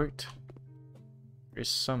more dirt? There's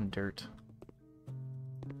some dirt.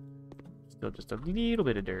 Still just a little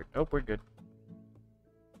bit of dirt. Oh, we're good.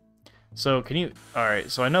 So, can you... Alright,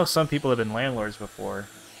 so I know some people have been landlords before,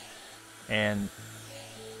 and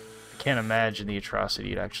I can't imagine the atrocity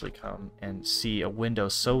you'd actually come and see a window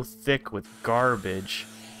so thick with garbage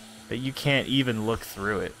that you can't even look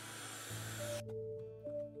through it.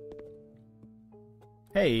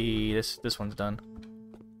 Hey, this one's done.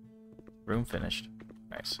 Room finished.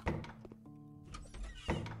 Nice.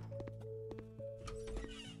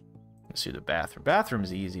 Let's do the bathroom. Bathroom is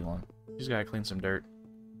the easy one. You just gotta clean some dirt.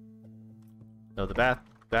 No, the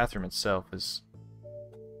bathroom itself is...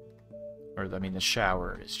 Or, I mean, the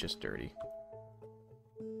shower is just dirty.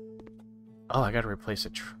 Oh, I gotta replace I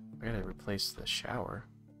gotta replace the shower.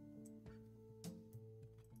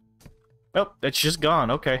 Oh, it's just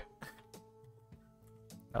gone. Okay.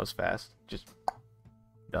 That was fast. Just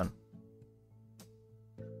done.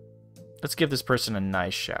 Let's give this person a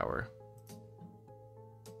nice shower.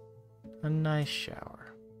 A nice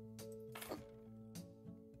shower.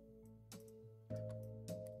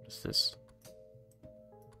 What's this?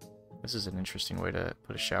 This is an interesting way to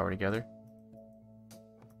put a shower together.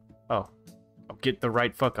 Oh. I'll get the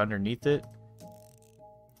right fuck underneath it.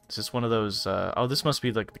 Is this one of those, oh, this must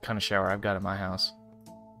be like the kind of shower I've got in my house.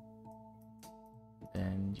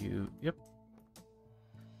 And you, yep.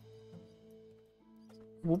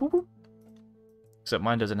 Whoop, whoop, whoop. Except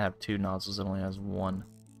mine doesn't have 2 nozzles, it only has 1.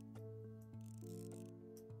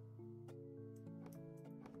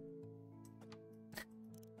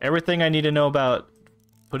 Everything I need to know about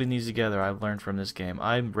putting these together, I've learned from this game.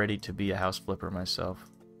 I'm ready to be a house flipper myself.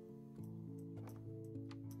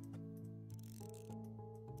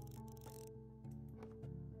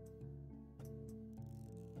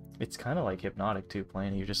 It's kind of like hypnotic too,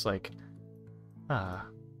 playing. You're just like,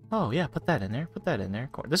 oh yeah, put that in there, put that in there.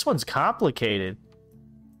 This one's complicated.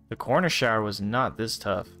 The corner shower was not this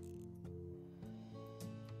tough.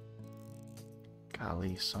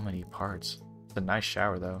 Golly, so many parts. It's a nice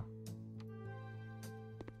shower though.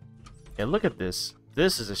 Yeah, look at this.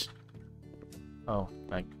 This is a... Oh,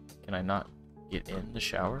 like, can I not get in the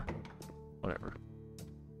shower? Whatever.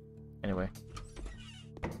 Anyway.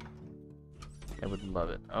 I would love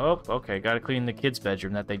it. Oh, okay. Gotta clean the kids'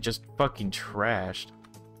 bedroom that they just fucking trashed.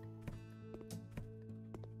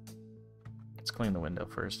 Let's clean the window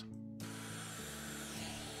first.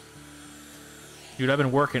 Dude, I've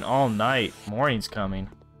been working all night. Morning's coming.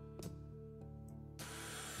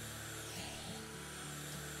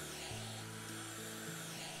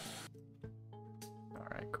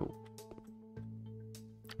 Alright, cool.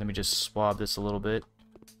 Let me just swab this a little bit.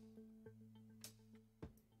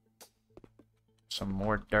 Some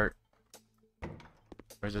more dirt.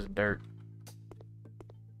 Where's this dirt?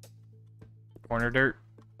 Corner dirt?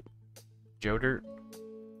 Joe dirt?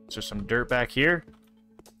 Is there some dirt back here?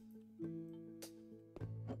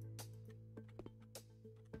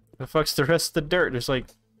 The fuck's the rest of the dirt? There's like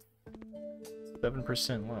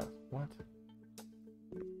 7% left. What?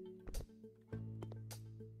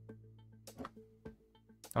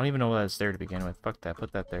 I don't even know why that's there to begin with. Fuck that.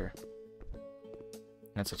 Put that there.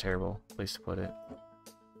 That's a terrible place to put it.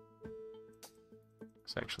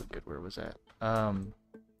 It's actually good. Where was that?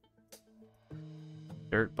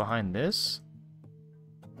 Dirt behind this?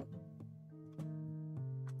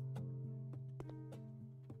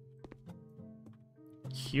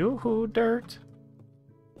 Yoo-hoo, dirt.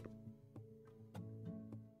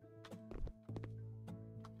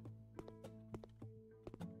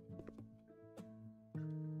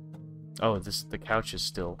 Oh, the couch is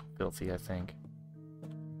still filthy, I think.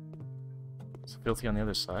 Is it filthy on the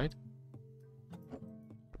other side?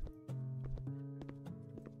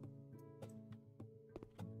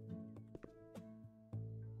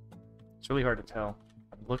 It's really hard to tell.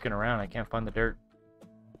 I'm looking around, I can't find the dirt.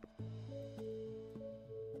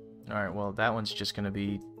 Alright, well, that one's just gonna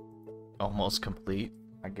be almost complete,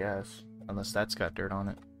 I guess. Unless that's got dirt on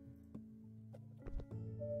it.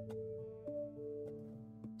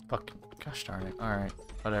 Fucking, gosh darn it. Alright,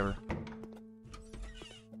 whatever.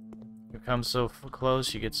 You come so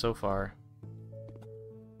close, you get so far.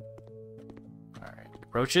 Alright.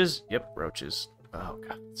 Roaches? Yep, roaches. Oh,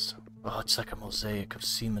 God. Oh, it's like a mosaic of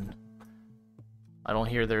semen. I don't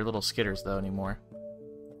hear their little skitters, though, anymore.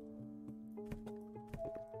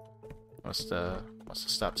 Must have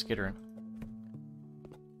stopped skittering.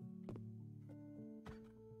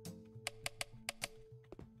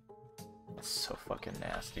 That's so fucking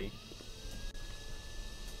nasty.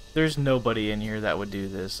 There's nobody in here that would do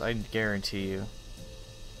this, I guarantee you.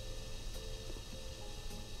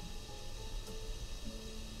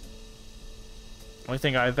 Only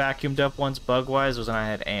thing I vacuumed up once bug-wise was when I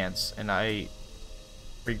had ants, and I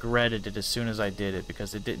regretted it as soon as I did it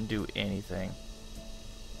because it didn't do anything.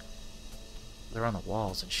 They're on the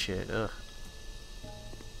walls and shit, ugh.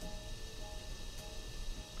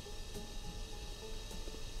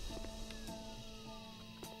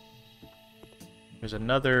 There's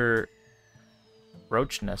another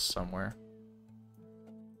roach nest somewhere.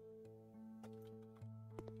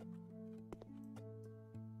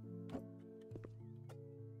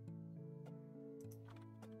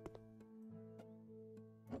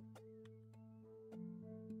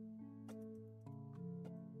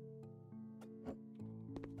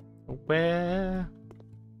 Where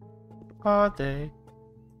are they?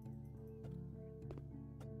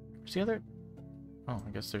 Where's the other? Oh,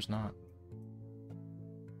 I guess there's not.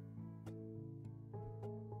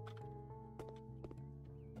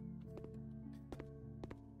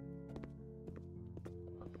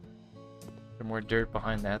 Is there more dirt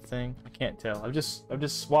behind that thing? I can't tell. I'm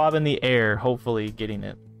just swabbing the air, hopefully getting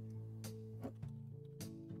it.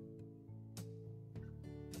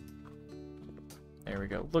 There we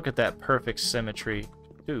go. Look at that perfect symmetry.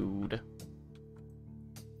 Dude.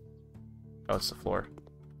 Oh, it's the floor.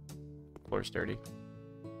 Floor's dirty.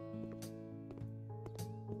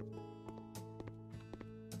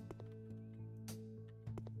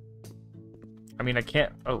 I mean, I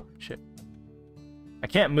can't... Oh, shit. I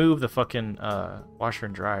can't move the fucking washer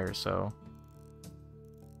and dryer, so...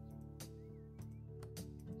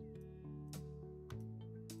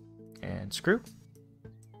 And screw.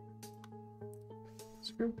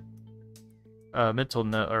 Screw. Mental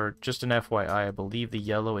note, or just an FYI, I believe the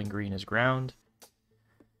yellow and green is ground.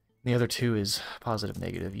 The other two is positive,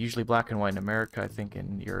 negative. Usually black and white in America. I think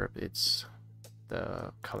in Europe it's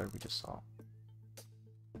the color we just saw.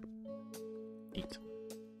 Eat.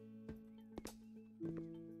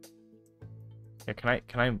 Yeah,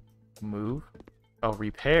 can I move? Oh,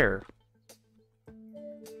 repair.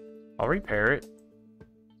 I'll repair it.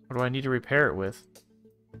 What do I need to repair it with?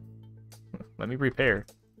 Let me repair.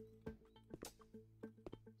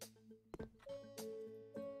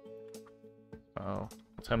 Oh,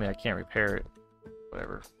 tell me I can't repair it.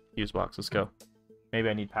 Whatever. Fuse box, let's go. Maybe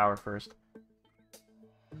I need power first.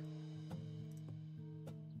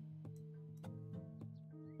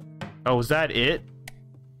 Oh, is that it?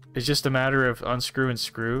 It's just a matter of unscrew and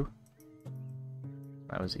screw?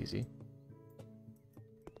 That was easy.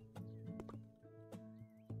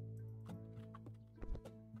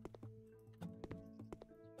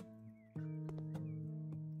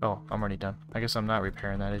 Oh, I'm already done. I guess I'm not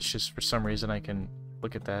repairing that. It's just for some reason I can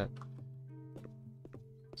look at that.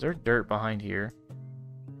 Is there dirt behind here?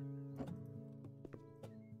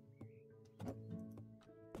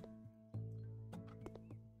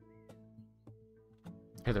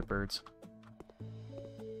 Hey, they're birds.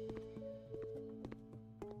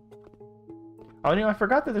 Oh, you know, I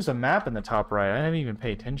forgot that there's a map in the top right. I didn't even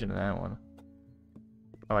pay attention to that one.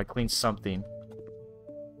 Oh, I cleaned something.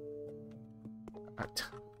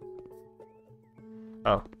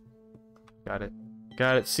 Oh. Got it.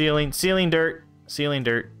 Got it. Ceiling. Ceiling dirt. Ceiling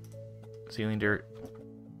dirt. Ceiling dirt.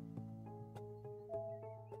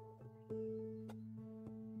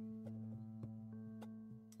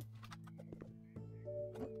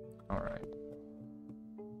 Alright.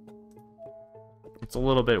 It's a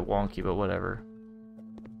little bit wonky, but whatever.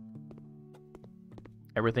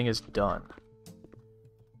 Everything is done.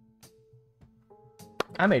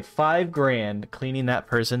 I made $5 grand cleaning that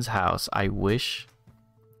person's house. I wish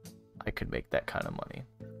I could make that kind of money.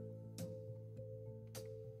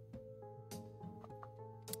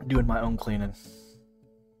 Doing my own cleaning.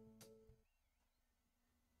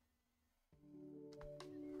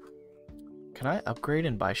 Can I upgrade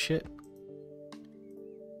and buy shit?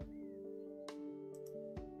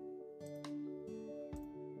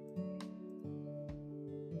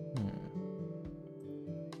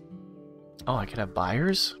 Oh, I can have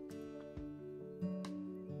buyers?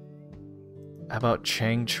 How about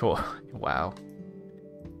Chang Choi? Wow.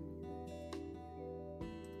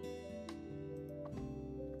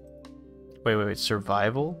 Wait,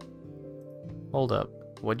 survival? Hold up.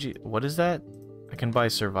 What is that? I can buy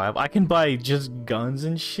survival. I can buy just guns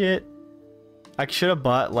and shit. I should have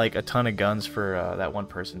bought like a ton of guns for that one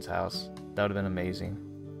person's house. That would have been amazing.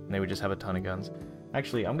 And they would just have a ton of guns.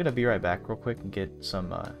 Actually, I'm gonna be right back real quick and get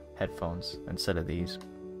some headphones instead of these.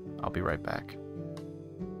 I'll be right back.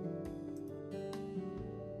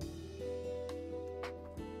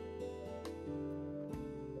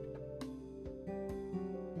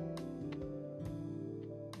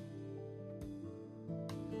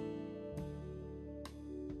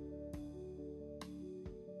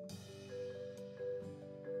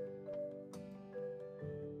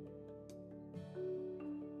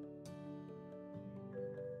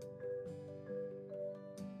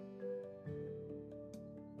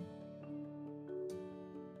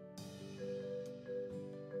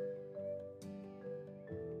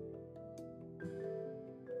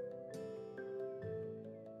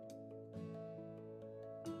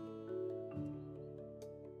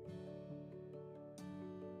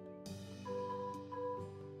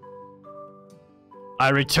 I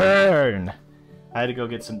return! I had to go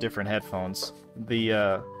get some different headphones. The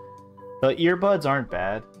earbuds aren't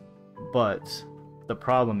bad, but the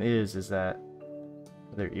problem is that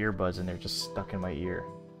Their earbuds and they're just stuck in my ear.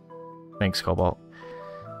 Thanks, Cobalt.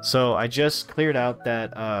 So I just cleared out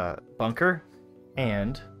that bunker,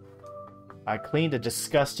 and I cleaned a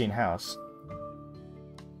disgusting house.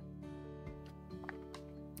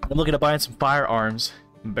 I'm looking at buying some firearms,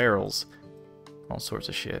 and barrels, all sorts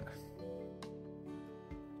of shit.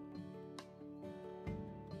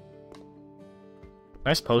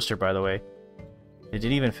 Nice poster, by the way. They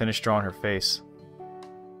didn't even finish drawing her face.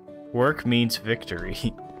 Work means victory.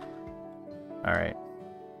 Alright.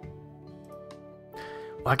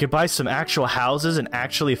 Well, I could buy some actual houses and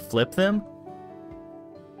actually flip them?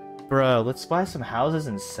 Bro, let's buy some houses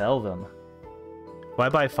and sell them. Why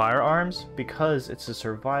buy firearms? Because it's a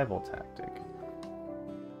survival tactic.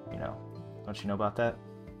 You know, don't you know about that?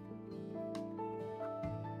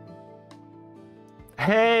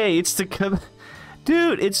 Hey, it's the...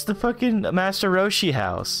 Dude, it's the fucking Master Roshi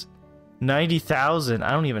house. 90,000.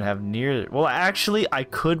 I don't even have near... Well, actually, I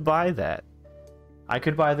could buy that. I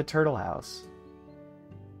could buy the turtle house.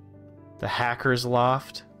 The hacker's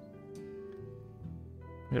loft.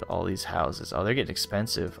 Look at all these houses. Oh, they're getting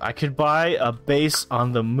expensive. I could buy a base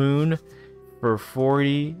on the moon for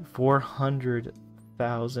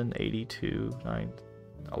 400,082.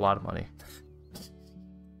 A lot of money.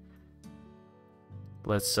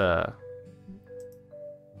 Let's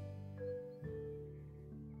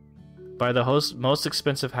buy the most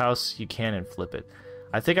expensive house you can and flip it.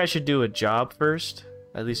 I think I should do a job first.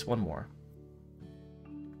 At least one more.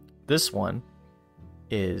 This one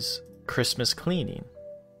is Christmas cleaning.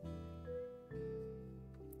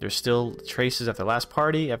 There's still traces after the last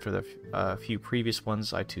party, after the few previous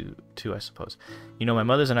ones, I suppose. You know, my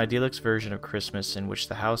mother's an idyllic version of Christmas in which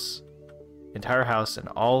the entire house and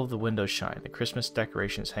all of the windows shine. The Christmas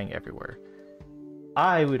decorations hang everywhere.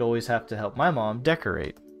 I would always have to help my mom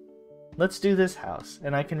decorate. Let's do this house,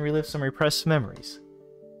 and I can relive some repressed memories.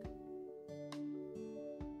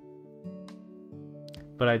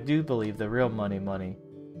 But I do believe the real money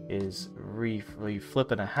is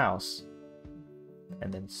flipping a house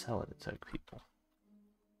and then sell it to people.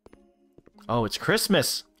 Oh, it's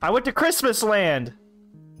Christmas! I went to Christmas land!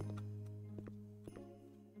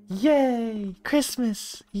 Yay!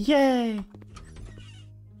 Christmas! Yay!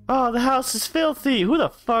 Oh, the house is filthy! Who the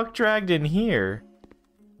fuck dragged in here?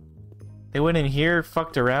 They went in here,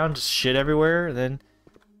 fucked around, just shit everywhere, and then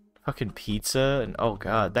fucking pizza, and oh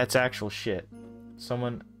god, that's actual shit.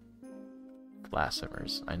 Someone...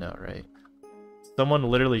 Blasphemers, I know, right? Someone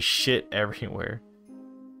literally shit everywhere.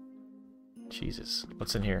 Jesus,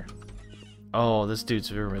 what's in here? Oh, this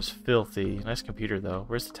dude's room is filthy. Nice computer, though.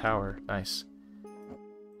 Where's the tower? Nice.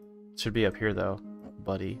 Should be up here, though,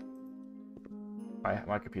 buddy.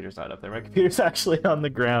 My computer's not up there. My computer's actually on the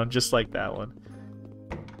ground, just like that one.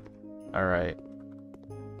 Alright.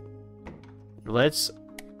 Let's...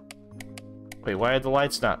 Wait, why are the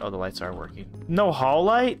lights not... Oh, the lights are working. No hall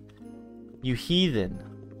light? You heathen.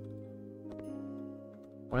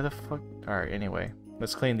 Why the fuck... Alright, anyway.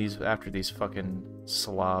 Let's clean these after these fucking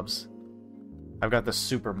slobs. I've got the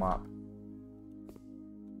super mop.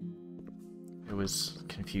 It was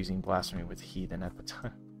confusing blasphemy with heathen at the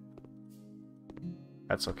time.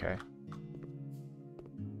 That's okay.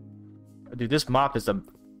 Dude, this mop is a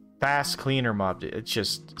fast cleaner mop. It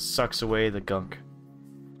just sucks away the gunk.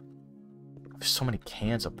 There's so many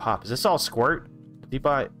cans of pop. Is this all squirt? Did he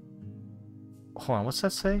buy... Hold on, what's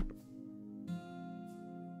that say?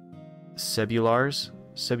 Cellulars?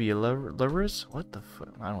 Cellulars? What the fuck?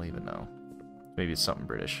 I don't even know. Maybe it's something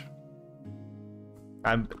British.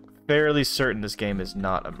 I'm fairly certain this game is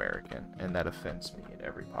not American, and that offends me in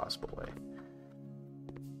every possible way.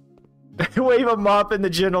 Wave a mop in the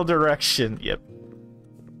general direction. Yep.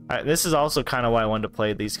 This is also kind of why I wanted to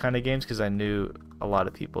play these kind of games, because I knew a lot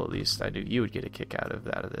of people, at least I knew you would get a kick out of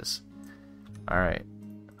this. Alright.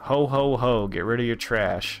 Ho ho ho, get rid of your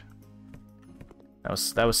trash.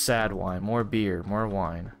 That was sad wine. More beer, more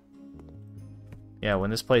wine. Yeah,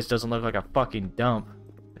 when this place doesn't look like a fucking dump,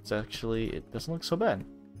 it doesn't look so bad.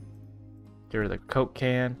 Get rid of the Coke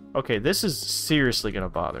can. Okay, this is seriously gonna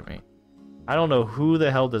bother me. I don't know who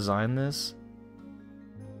the hell designed this,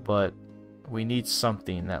 but we need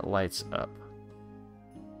something that lights up.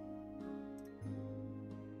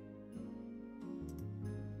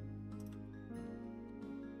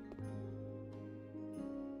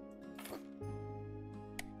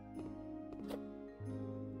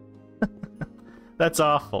 That's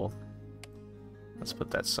awful. Let's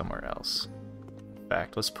put that somewhere else. In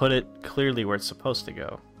fact, let's put it clearly where it's supposed to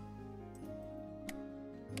go.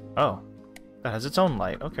 Oh, that has its own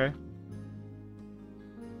light. Okay.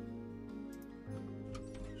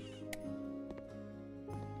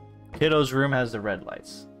 Kiddo's room has the red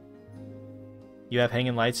lights. You have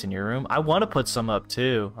hanging lights in your room? I want to put some up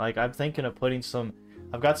too. Like, I'm thinking of putting some...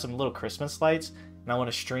 I've got some little Christmas lights, and I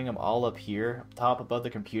want to string them all up here, top above the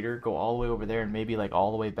computer, go all the way over there, and maybe, like, all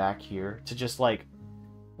the way back here to just, like,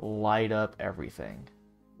 light up everything.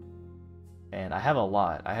 And I have a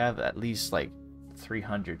lot. I have at least, like,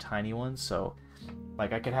 300 tiny ones, so,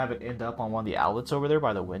 like, I could have it end up on one of the outlets over there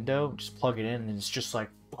by the window, just plug it in, and it's just, like,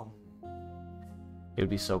 boom. It would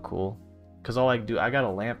be so cool. Because all I do, I got a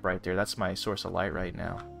lamp right there. That's my source of light right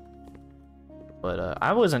now. But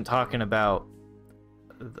I wasn't talking about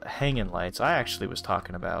the hanging lights. I actually was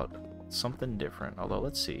talking about something different. Although,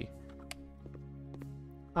 let's see.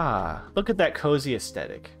 Ah, look at that cozy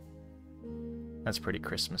aesthetic. That's pretty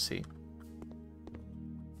Christmassy.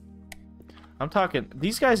 I'm talking,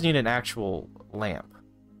 these guys need an actual lamp.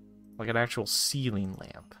 Like an actual ceiling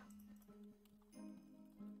lamp.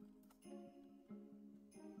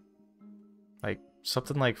 Like,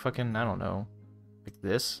 something like fucking, I don't know. Like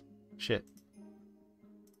this? Shit.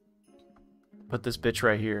 Put this bitch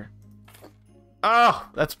right here. Oh!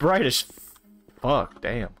 That's bright as fuck,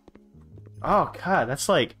 damn. Oh, God, that's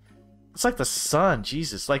like... It's like the sun,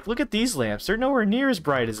 Jesus. Like, look at these lamps. They're nowhere near as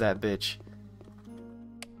bright as that bitch.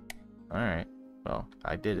 Alright. Well,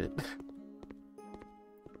 I did it.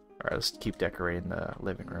 Alright, let's keep decorating the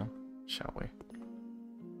living room, shall we?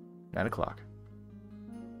 9 o'clock.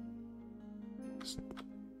 It's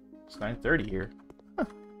 9:30 here. Huh.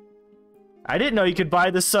 I didn't know you could buy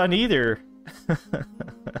the sun either.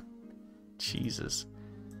 Jesus.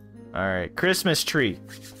 Alright, Christmas tree.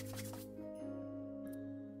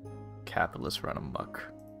 Capitalists run amok.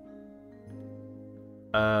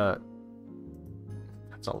 That's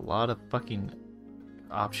a lot of fucking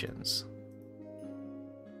options.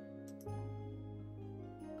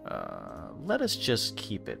 Let us just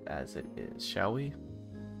keep it as it is, shall we?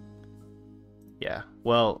 Yeah.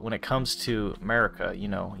 Well, when it comes to America, you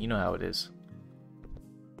know how it is.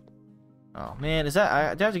 Oh man, is that...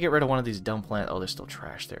 I have to get rid of one of these dumb plants. Oh, there's still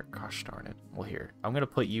trash there. Gosh darn it. Well, here. I'm gonna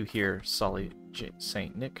put you here, Saint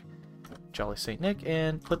Nick. Jolly Saint Nick,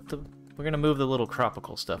 and put the... We're gonna move the little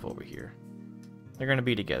tropical stuff over here. They're gonna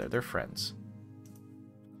be together. They're friends.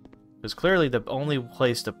 Because clearly the only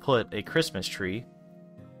place to put a Christmas tree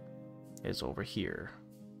is over here.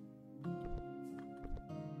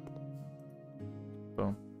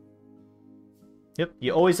 Boom. Yep,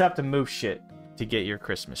 you always have to move shit to get your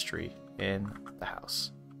Christmas tree in the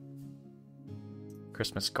house.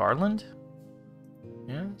 Christmas garland?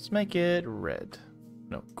 Yeah, let's make it red.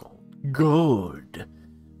 No, gold. Good.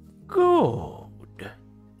 Good.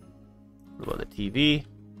 What about the TV?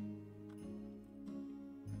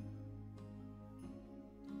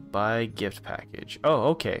 Buy gift package. Oh,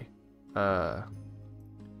 okay.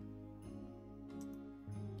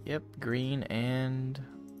 Yep, green and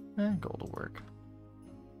gold will work.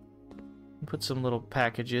 Put some little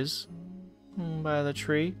packages by the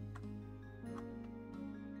tree.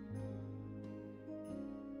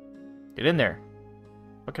 Get in there.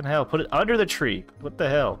 Fucking hell, put it under the tree. What the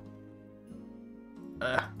hell?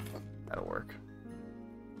 That'll work.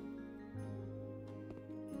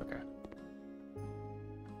 Okay.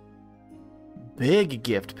 Big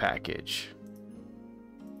gift package.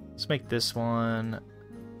 Let's make this one...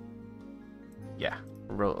 Yeah,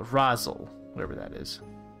 Razzle, whatever that is.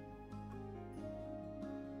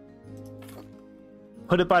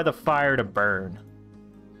 Put it by the fire to burn.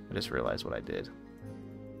 I just realized what I did.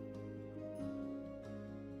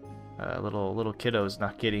 Little kiddo's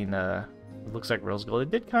not getting, it looks like rose gold. It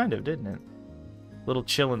did kind of, didn't it? Little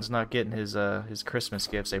chillin's not getting his Christmas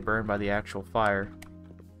gifts. They burn by the actual fire.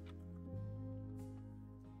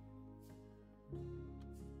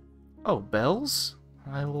 Oh, bells?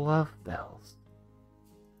 I love bells.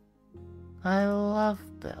 I love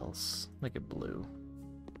bells. Make it blue.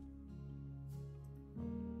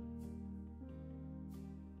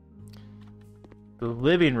 The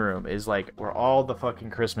living room is like where all the fucking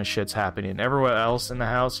Christmas shit's happening. Everywhere else in the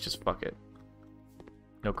house, just fuck it.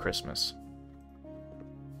 No Christmas.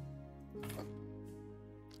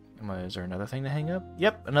 Is there another thing to hang up?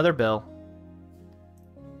 Yep, another bell.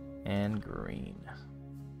 And green.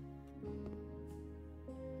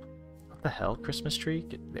 What the hell? Christmas tree?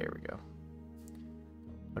 There we go.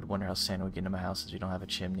 I'd wonder how Santa would get into my house if you don't have a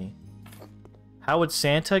chimney. How would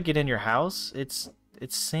Santa get in your house? It's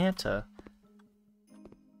Santa.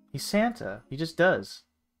 He's Santa. He just does.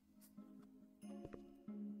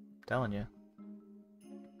 I'm telling you.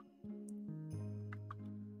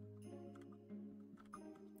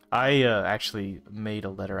 I actually made a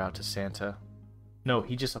letter out to Santa. No,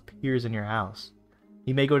 he just appears in your house.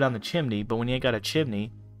 He may go down the chimney, but when you ain't got a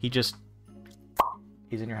chimney, He's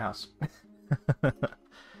in your house.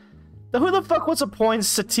 Who the fuck wants a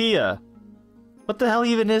poinsettia? What the hell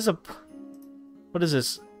even is a... What is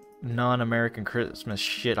this non-American Christmas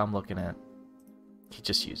shit I'm looking at? He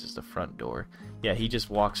just uses the front door. Yeah, he just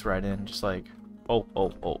walks right in, just like... Oh,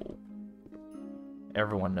 oh, oh.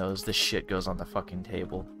 Everyone knows this shit goes on the fucking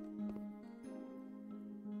table.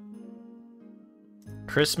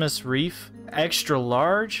 Christmas wreath, extra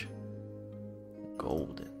large.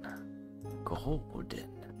 Golden. Golden.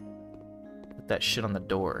 Put that shit on the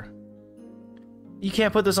door. You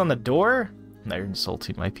can't put this on the door? Now you're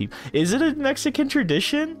insulting my people. Is it a Mexican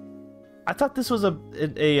tradition? I thought this was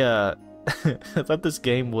I thought this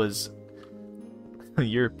game was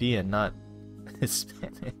European, not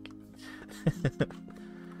Hispanic.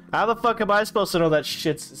 How the fuck am I supposed to know that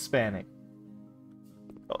shit's Hispanic?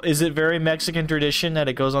 Is it very Mexican tradition that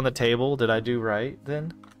it goes on the table? Did I do right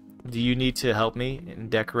then? Do you need to help me in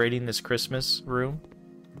decorating this Christmas room?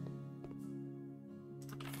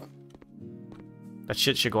 That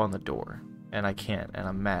shit should go on the door. And I can't, and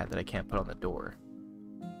I'm mad that I can't put on the door.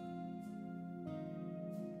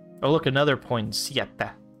 Oh look, another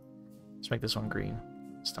poinsettia. Let's make this one green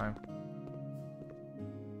this time.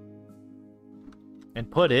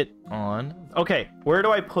 And put it on... Okay, where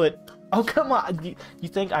do I put... Oh, come on! You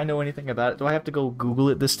think I know anything about it? Do I have to go Google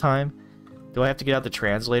it this time? Do I have to get out the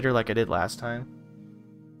translator like I did last time?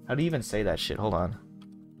 How do you even say that shit? Hold on.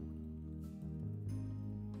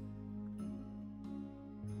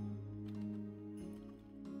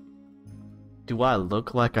 Do I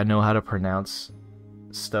look like I know how to pronounce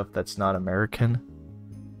stuff that's not American?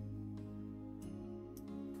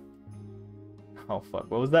 Oh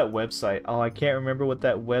fuck, what was that website? Oh, I can't remember what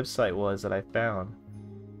that website was that I found.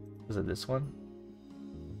 Was it this one?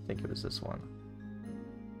 I think it was this one.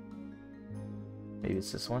 Maybe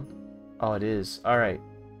it's this one? Oh, it is. Alright.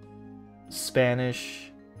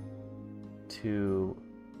 Spanish to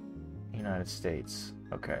United States.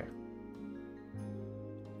 Okay.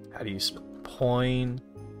 How do you spell poinsettia?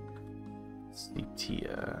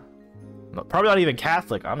 No, probably not even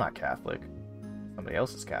Catholic. I'm not Catholic. Somebody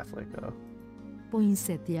else is Catholic, though.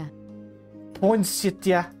 Poinsettia.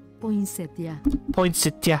 Poinsettia. Poinsettia.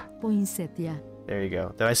 Poinsettia. Poinsettia. There you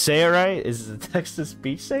go. Did I say it right? Is the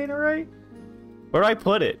text-to-speech saying it right? Where do I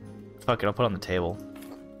put it? Fuck it, I'll put it on the table.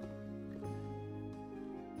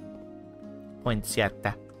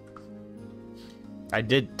 Poinsettia. I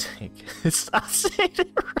did think stop saying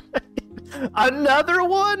it right. Another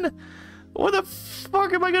one? Where the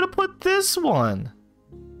fuck am I gonna put this one?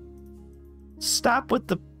 Stop with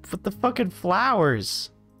the fucking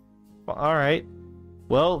flowers. Well, alright.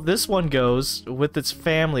 Well, this one goes with its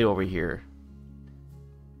family over here.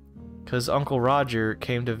 Because Uncle Roger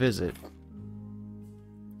came to visit.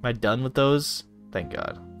 Am I done with those? Thank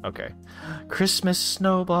God. Okay. Christmas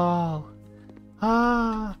snowball.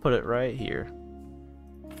 Ah, put it right here.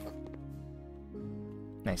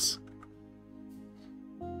 Nice.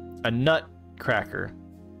 A nutcracker.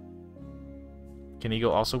 Can he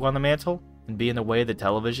also go on the mantle and be in the way of the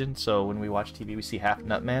television? So when we watch TV, we see half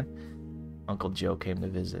Nutman. Uncle Joe came to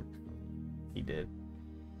visit. He did.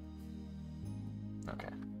 Okay.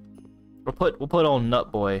 We'll put old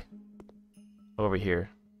Nut Boy over here.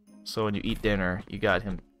 So when you eat dinner, you got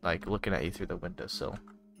him like looking at you through the windowsill.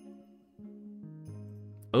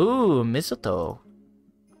 Ooh, mistletoe.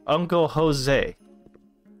 Uncle Jose.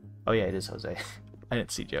 Oh yeah, it is Jose. I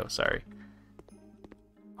didn't see Joe, sorry.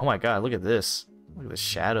 Oh my god, look at this. Look at the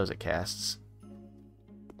shadows it casts.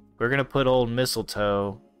 We're gonna put old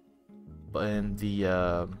mistletoe in the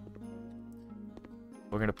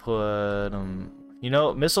we're gonna put you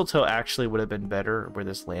know, mistletoe actually would have been better where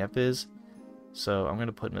this lamp is. So I'm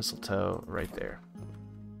gonna put mistletoe right there.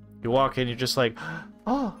 You walk in, you're just like,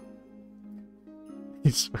 oh.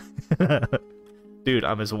 Dude,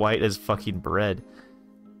 I'm as white as fucking bread.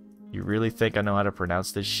 You really think I know how to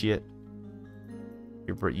pronounce this shit?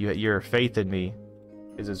 Your faith in me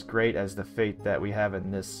is as great as the faith that we have in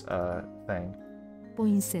this thing.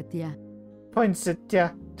 Poinsettia.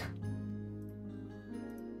 Poinsettia.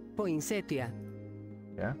 Poinsettia.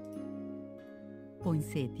 Yeah?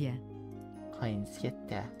 Poinsettia.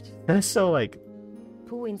 Poinsettia. That's so like...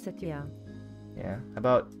 Poinsettia. Yeah. How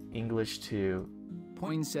about English to...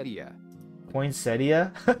 Poinsettia.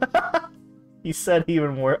 Poinsettia? He said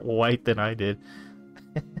even more white than I did.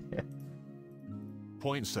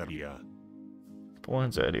 Poinsettia.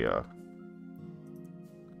 Poinsettia.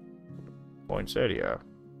 Poinsettia.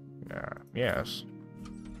 Yeah. Yes.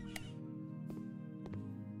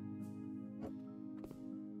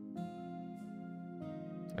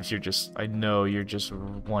 As you're just... I know you're just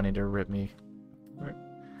wanting to rip me.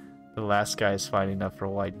 The last guy is fine enough for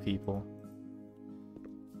white people.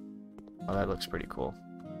 Oh, that looks pretty cool.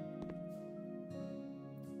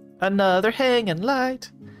 Another hanging light.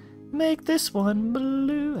 Make this one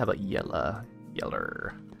blue. How about yellow?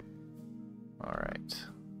 Yeller. Alright.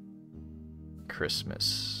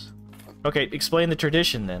 Christmas. Okay, explain the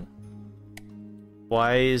tradition then.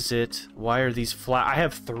 Why are these I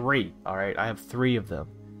have 3, alright? I have 3 of them.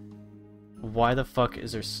 Why the fuck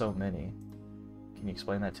is there so many? Can you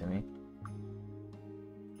explain that to me?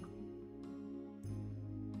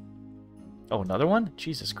 Oh, another one?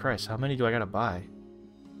 Jesus Christ, how many do I gotta buy?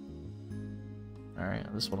 Alright,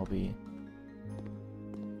 this one will be...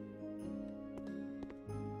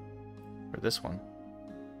 or this one.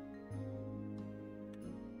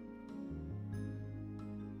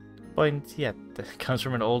 Pointiette comes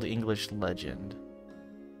from an old English legend.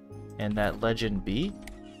 And that legend be?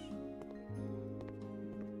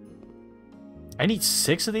 I need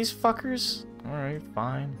 6 of these fuckers? Alright,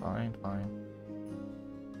 fine.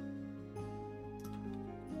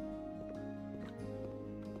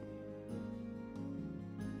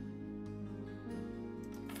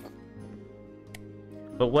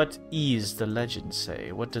 But what is the legend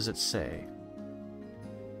say? What does it say?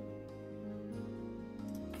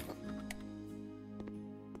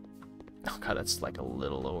 Oh god, that's like a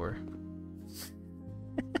little lower.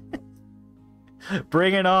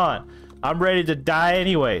 Bring it on! I'm ready to die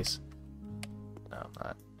anyways. No, I'm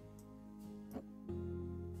not.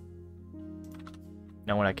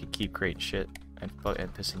 Now when I can keep creating shit and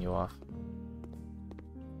pissing you off.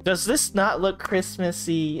 Does this not look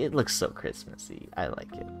Christmassy? It looks so Christmassy. I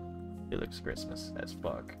like it. It looks Christmas as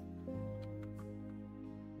fuck.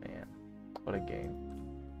 Man, what a game.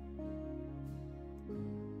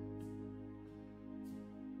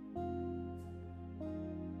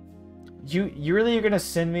 You really are gonna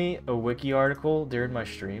send me a wiki article during my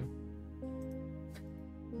stream?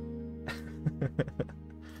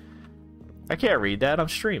 I can't read that, I'm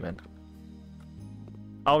streaming.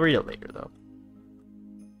 I'll read it later though.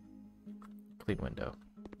 Clean window.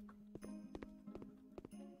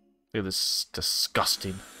 Look at this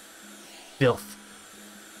disgusting filth.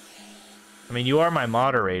 I mean, you are my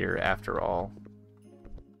moderator after all.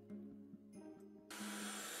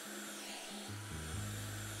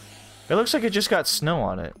 It looks like it just got snow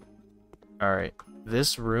on it. Alright.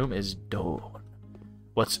 This room is done.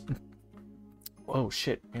 What's... Whoa,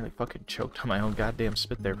 shit. Nearly fucking choked on my own goddamn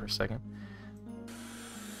spit there for a second.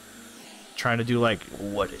 Trying to do, like,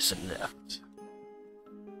 what is left?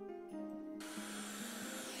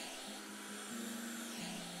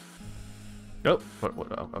 Nope. What,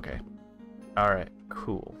 oh, okay. Alright,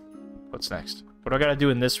 cool. What's next? What do I gotta do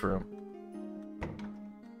in this room?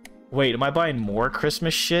 Wait, am I buying more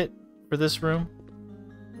Christmas shit for this room?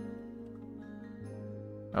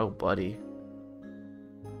 Oh, buddy.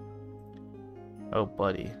 Oh,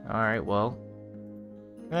 buddy. Alright, well.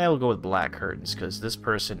 We'll go with black curtains, because this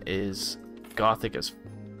person is gothic as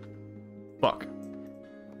fuck.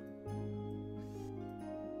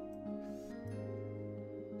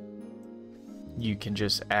 You can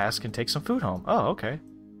just ask and take some food home. Oh, okay.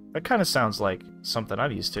 That kind of sounds like something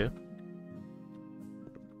I'm used to.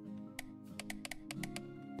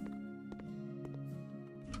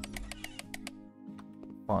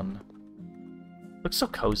 Fun. Looks so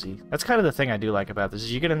cozy. That's kind of the thing I do like about this,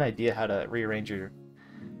 is you get an idea how to rearrange your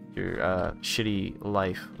shitty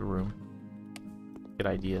life room. Get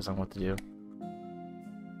ideas on what to do.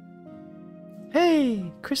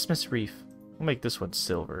 Hey, Christmas wreath. We'll make this one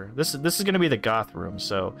silver. This is gonna be the goth room,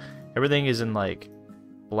 so everything is in like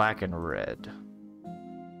black and red.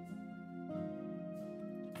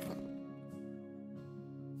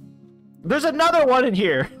 There's another one in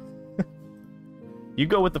here. You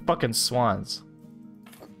go with the fucking swans.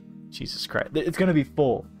 Jesus Christ, it's gonna be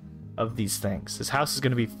full of these things. This house is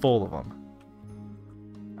gonna be full of them.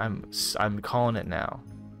 I'm calling it now.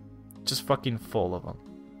 Just fucking full of them.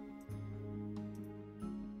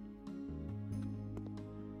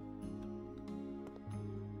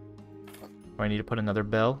 Do I need to put another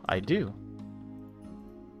bell? I do.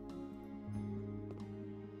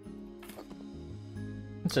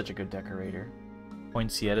 I'm such a good decorator.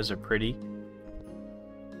 Poinsettias are pretty.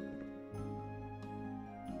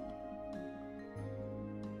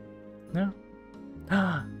 No?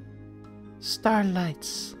 Ah!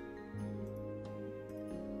 Starlights!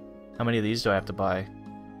 How many of these do I have to buy?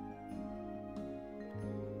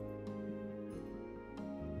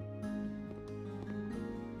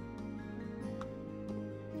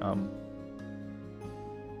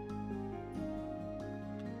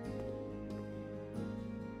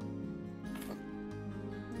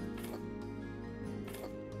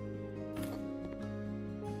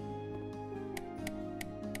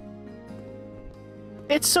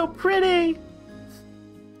 It's so pretty!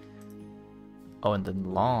 Oh, and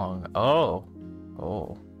then long. Oh.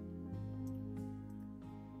 Oh.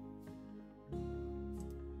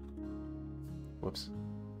 Whoops.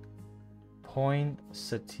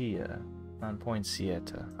 Poinsettia. Not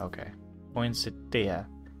poinsettia. Okay. Poinsettia.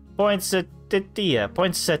 Poinsettia.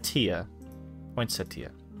 Poinsettia.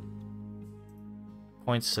 Poinsettia.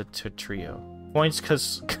 Poinsettia trio. Points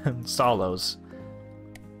Consolos.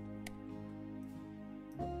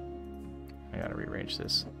 I gotta rearrange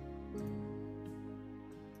this.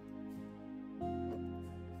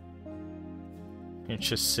 You're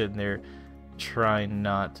just sitting there trying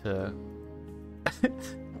not to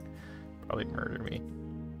probably murder me.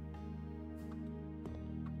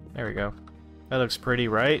 There we go. That looks pretty,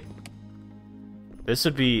 right? This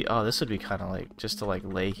would be, oh, this would be kind of like, just to like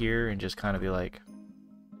lay here and just kind of be like,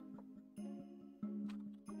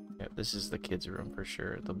 yep, this is the kids' room for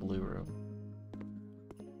sure, the blue room.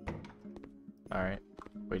 Alright.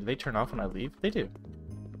 Wait, do they turn off when I leave? They do.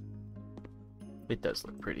 It does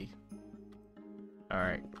look pretty.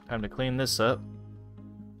 Alright, time to clean this up.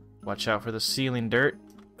 Watch out for the ceiling dirt.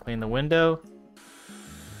 Clean the window.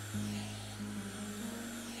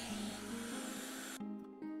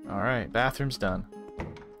 Alright, bathroom's done.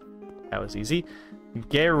 That was easy.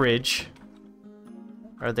 Garage.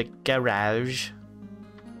 Or the garage.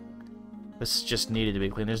 This just needed to be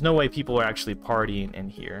cleaned. There's no way people are actually partying in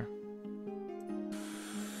here.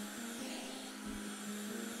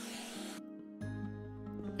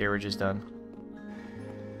 Garage is done.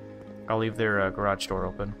 I'll leave their garage door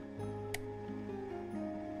open.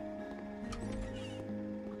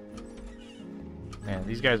 Man,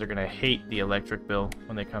 these guys are gonna hate the electric bill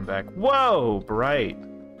when they come back. Whoa, bright!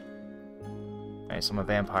 Nice, I'm a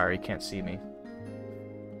vampire, you can't see me.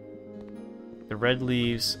 The red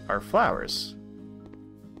leaves are flowers.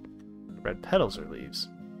 The red petals are leaves.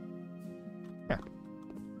 Yeah.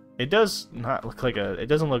 It does not look like a... It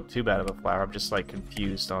doesn't look too bad of a flower, I'm just like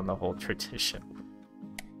confused on the whole tradition.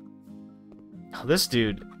 Oh, this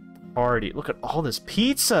dude already... Look at all this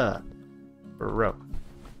pizza! Bro.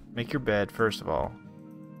 Make your bed, first of all.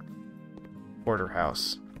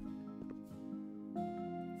 Porterhouse.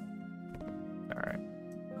 Alright.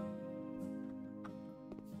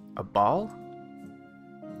 A ball?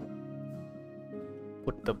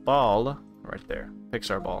 Put the ball right there.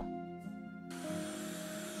 Pixar ball.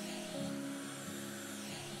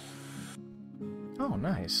 Oh,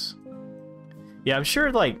 nice. Yeah, I'm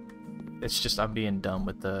sure, like, it's just I'm being dumb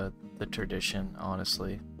with the tradition,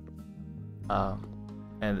 honestly.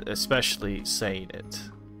 And especially saying it,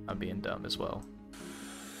 I'm being dumb as well.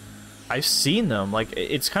 I've seen them, like,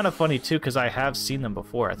 it's kind of funny too, because I have seen them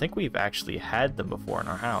before. I think we've actually had them before in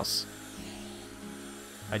our house.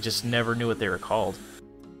 I just never knew what they were called.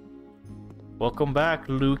 Welcome back,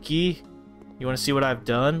 Lukey. You want to see what I've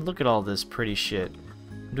done? Look at all this pretty shit.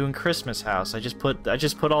 I'm doing Christmas house. I just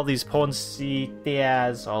put all these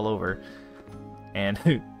poinsettias all over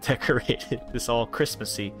and decorated this all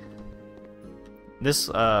Christmassy. This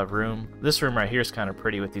room right here is kind of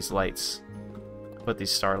pretty with these lights. Put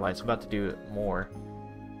these star lights. I'm about to do more.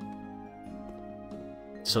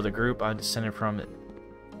 So the group I descended from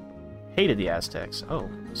hated the Aztecs. Oh,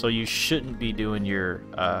 so you shouldn't be doing your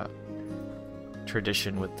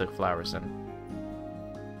tradition with the flowers then.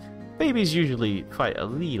 Babies usually fight a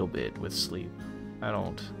little bit with sleep. I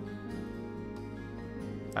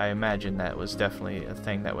imagine that was definitely a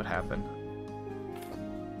thing that would happen.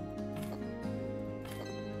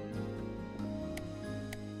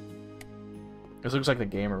 This looks like the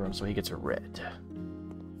gamer room, so he gets a red.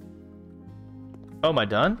 Oh, am I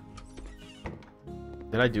done?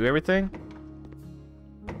 Did I do everything?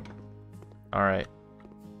 Alright.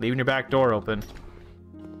 Leaving your back door open.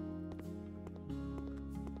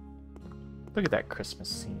 Look at that Christmas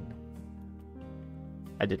scene.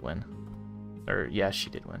 I did win. Or, yeah, she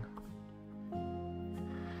did win.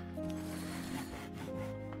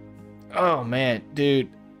 Oh, man, dude.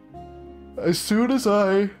 As soon as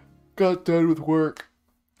I got done with work,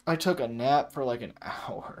 I took a nap for like an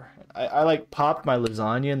hour. I like popped my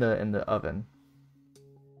lasagna in the oven.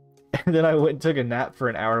 And then I went and took a nap for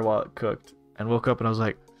an hour while it cooked. And woke up and I was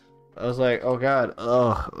like, oh god,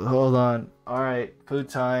 oh, hold on. Alright, food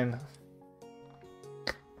time.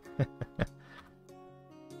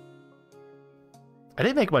 I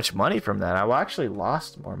didn't make much money from that. I actually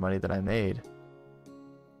lost more money than I made.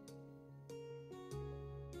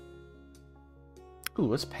 Ooh,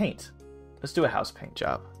 let's paint. Let's do a house paint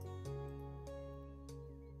job.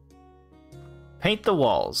 Paint the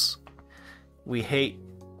walls.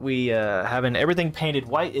 Having everything painted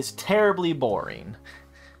white is terribly boring.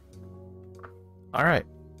 Alright.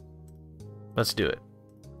 Let's do it.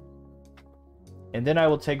 And then I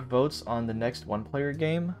will take votes on the next one-player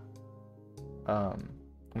game.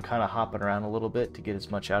 I'm kind of hopping around a little bit to get as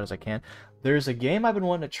much out as I can. There's a game I've been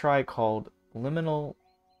wanting to try called Liminal...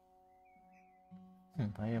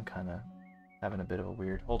 I am kind of having a bit of a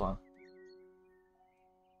weird... Hold on.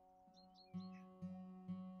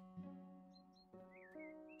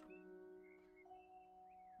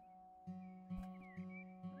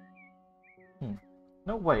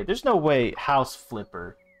 No way. There's no way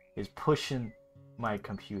houseflipper is pushing my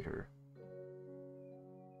computer.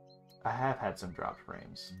 I have had some drop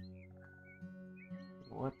frames.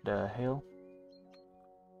 What the hell?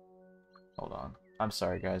 Hold on. I'm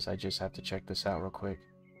sorry, guys. I just have to check this out real quick.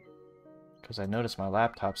 Because I noticed my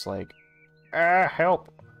laptop's like, help!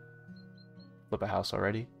 Flip a house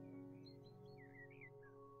already.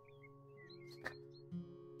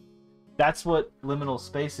 That's what Liminal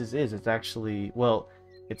Spaces is. It's actually, well,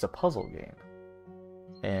 it's a puzzle game.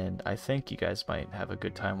 And I think you guys might have a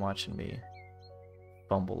good time watching me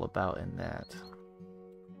fumble about in that.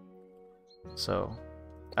 So,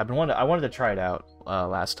 I wanted to try it out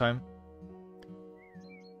last time.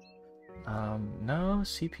 No,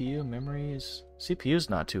 CPU, memories. CPU's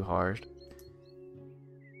not too hard.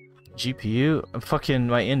 GPU, fucking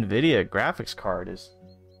my NVIDIA graphics card is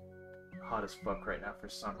hot as fuck right now for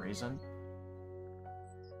some reason.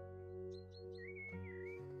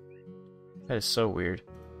 That is so weird.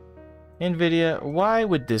 NVIDIA, why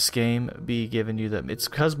would this game be giving you them? Maybe it's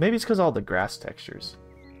because all the grass textures.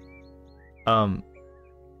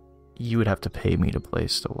 You would have to pay me to play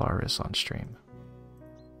Stellaris on stream.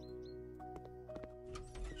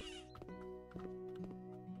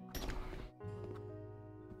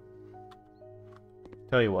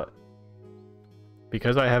 Tell you what.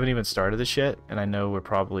 Because I haven't even started this yet, and I know we're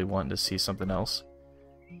probably wanting to see something else.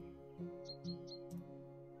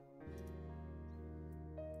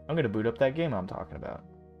 I'm going to boot up that game I'm talking about.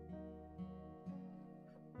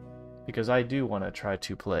 Because I do want to try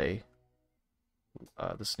to play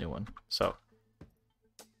this new one. So,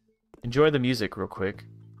 enjoy the music real quick,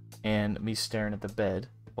 and me staring at the bed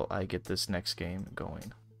while I get this next game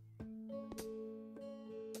going.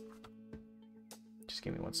 Just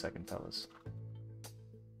give me 1 second, fellas.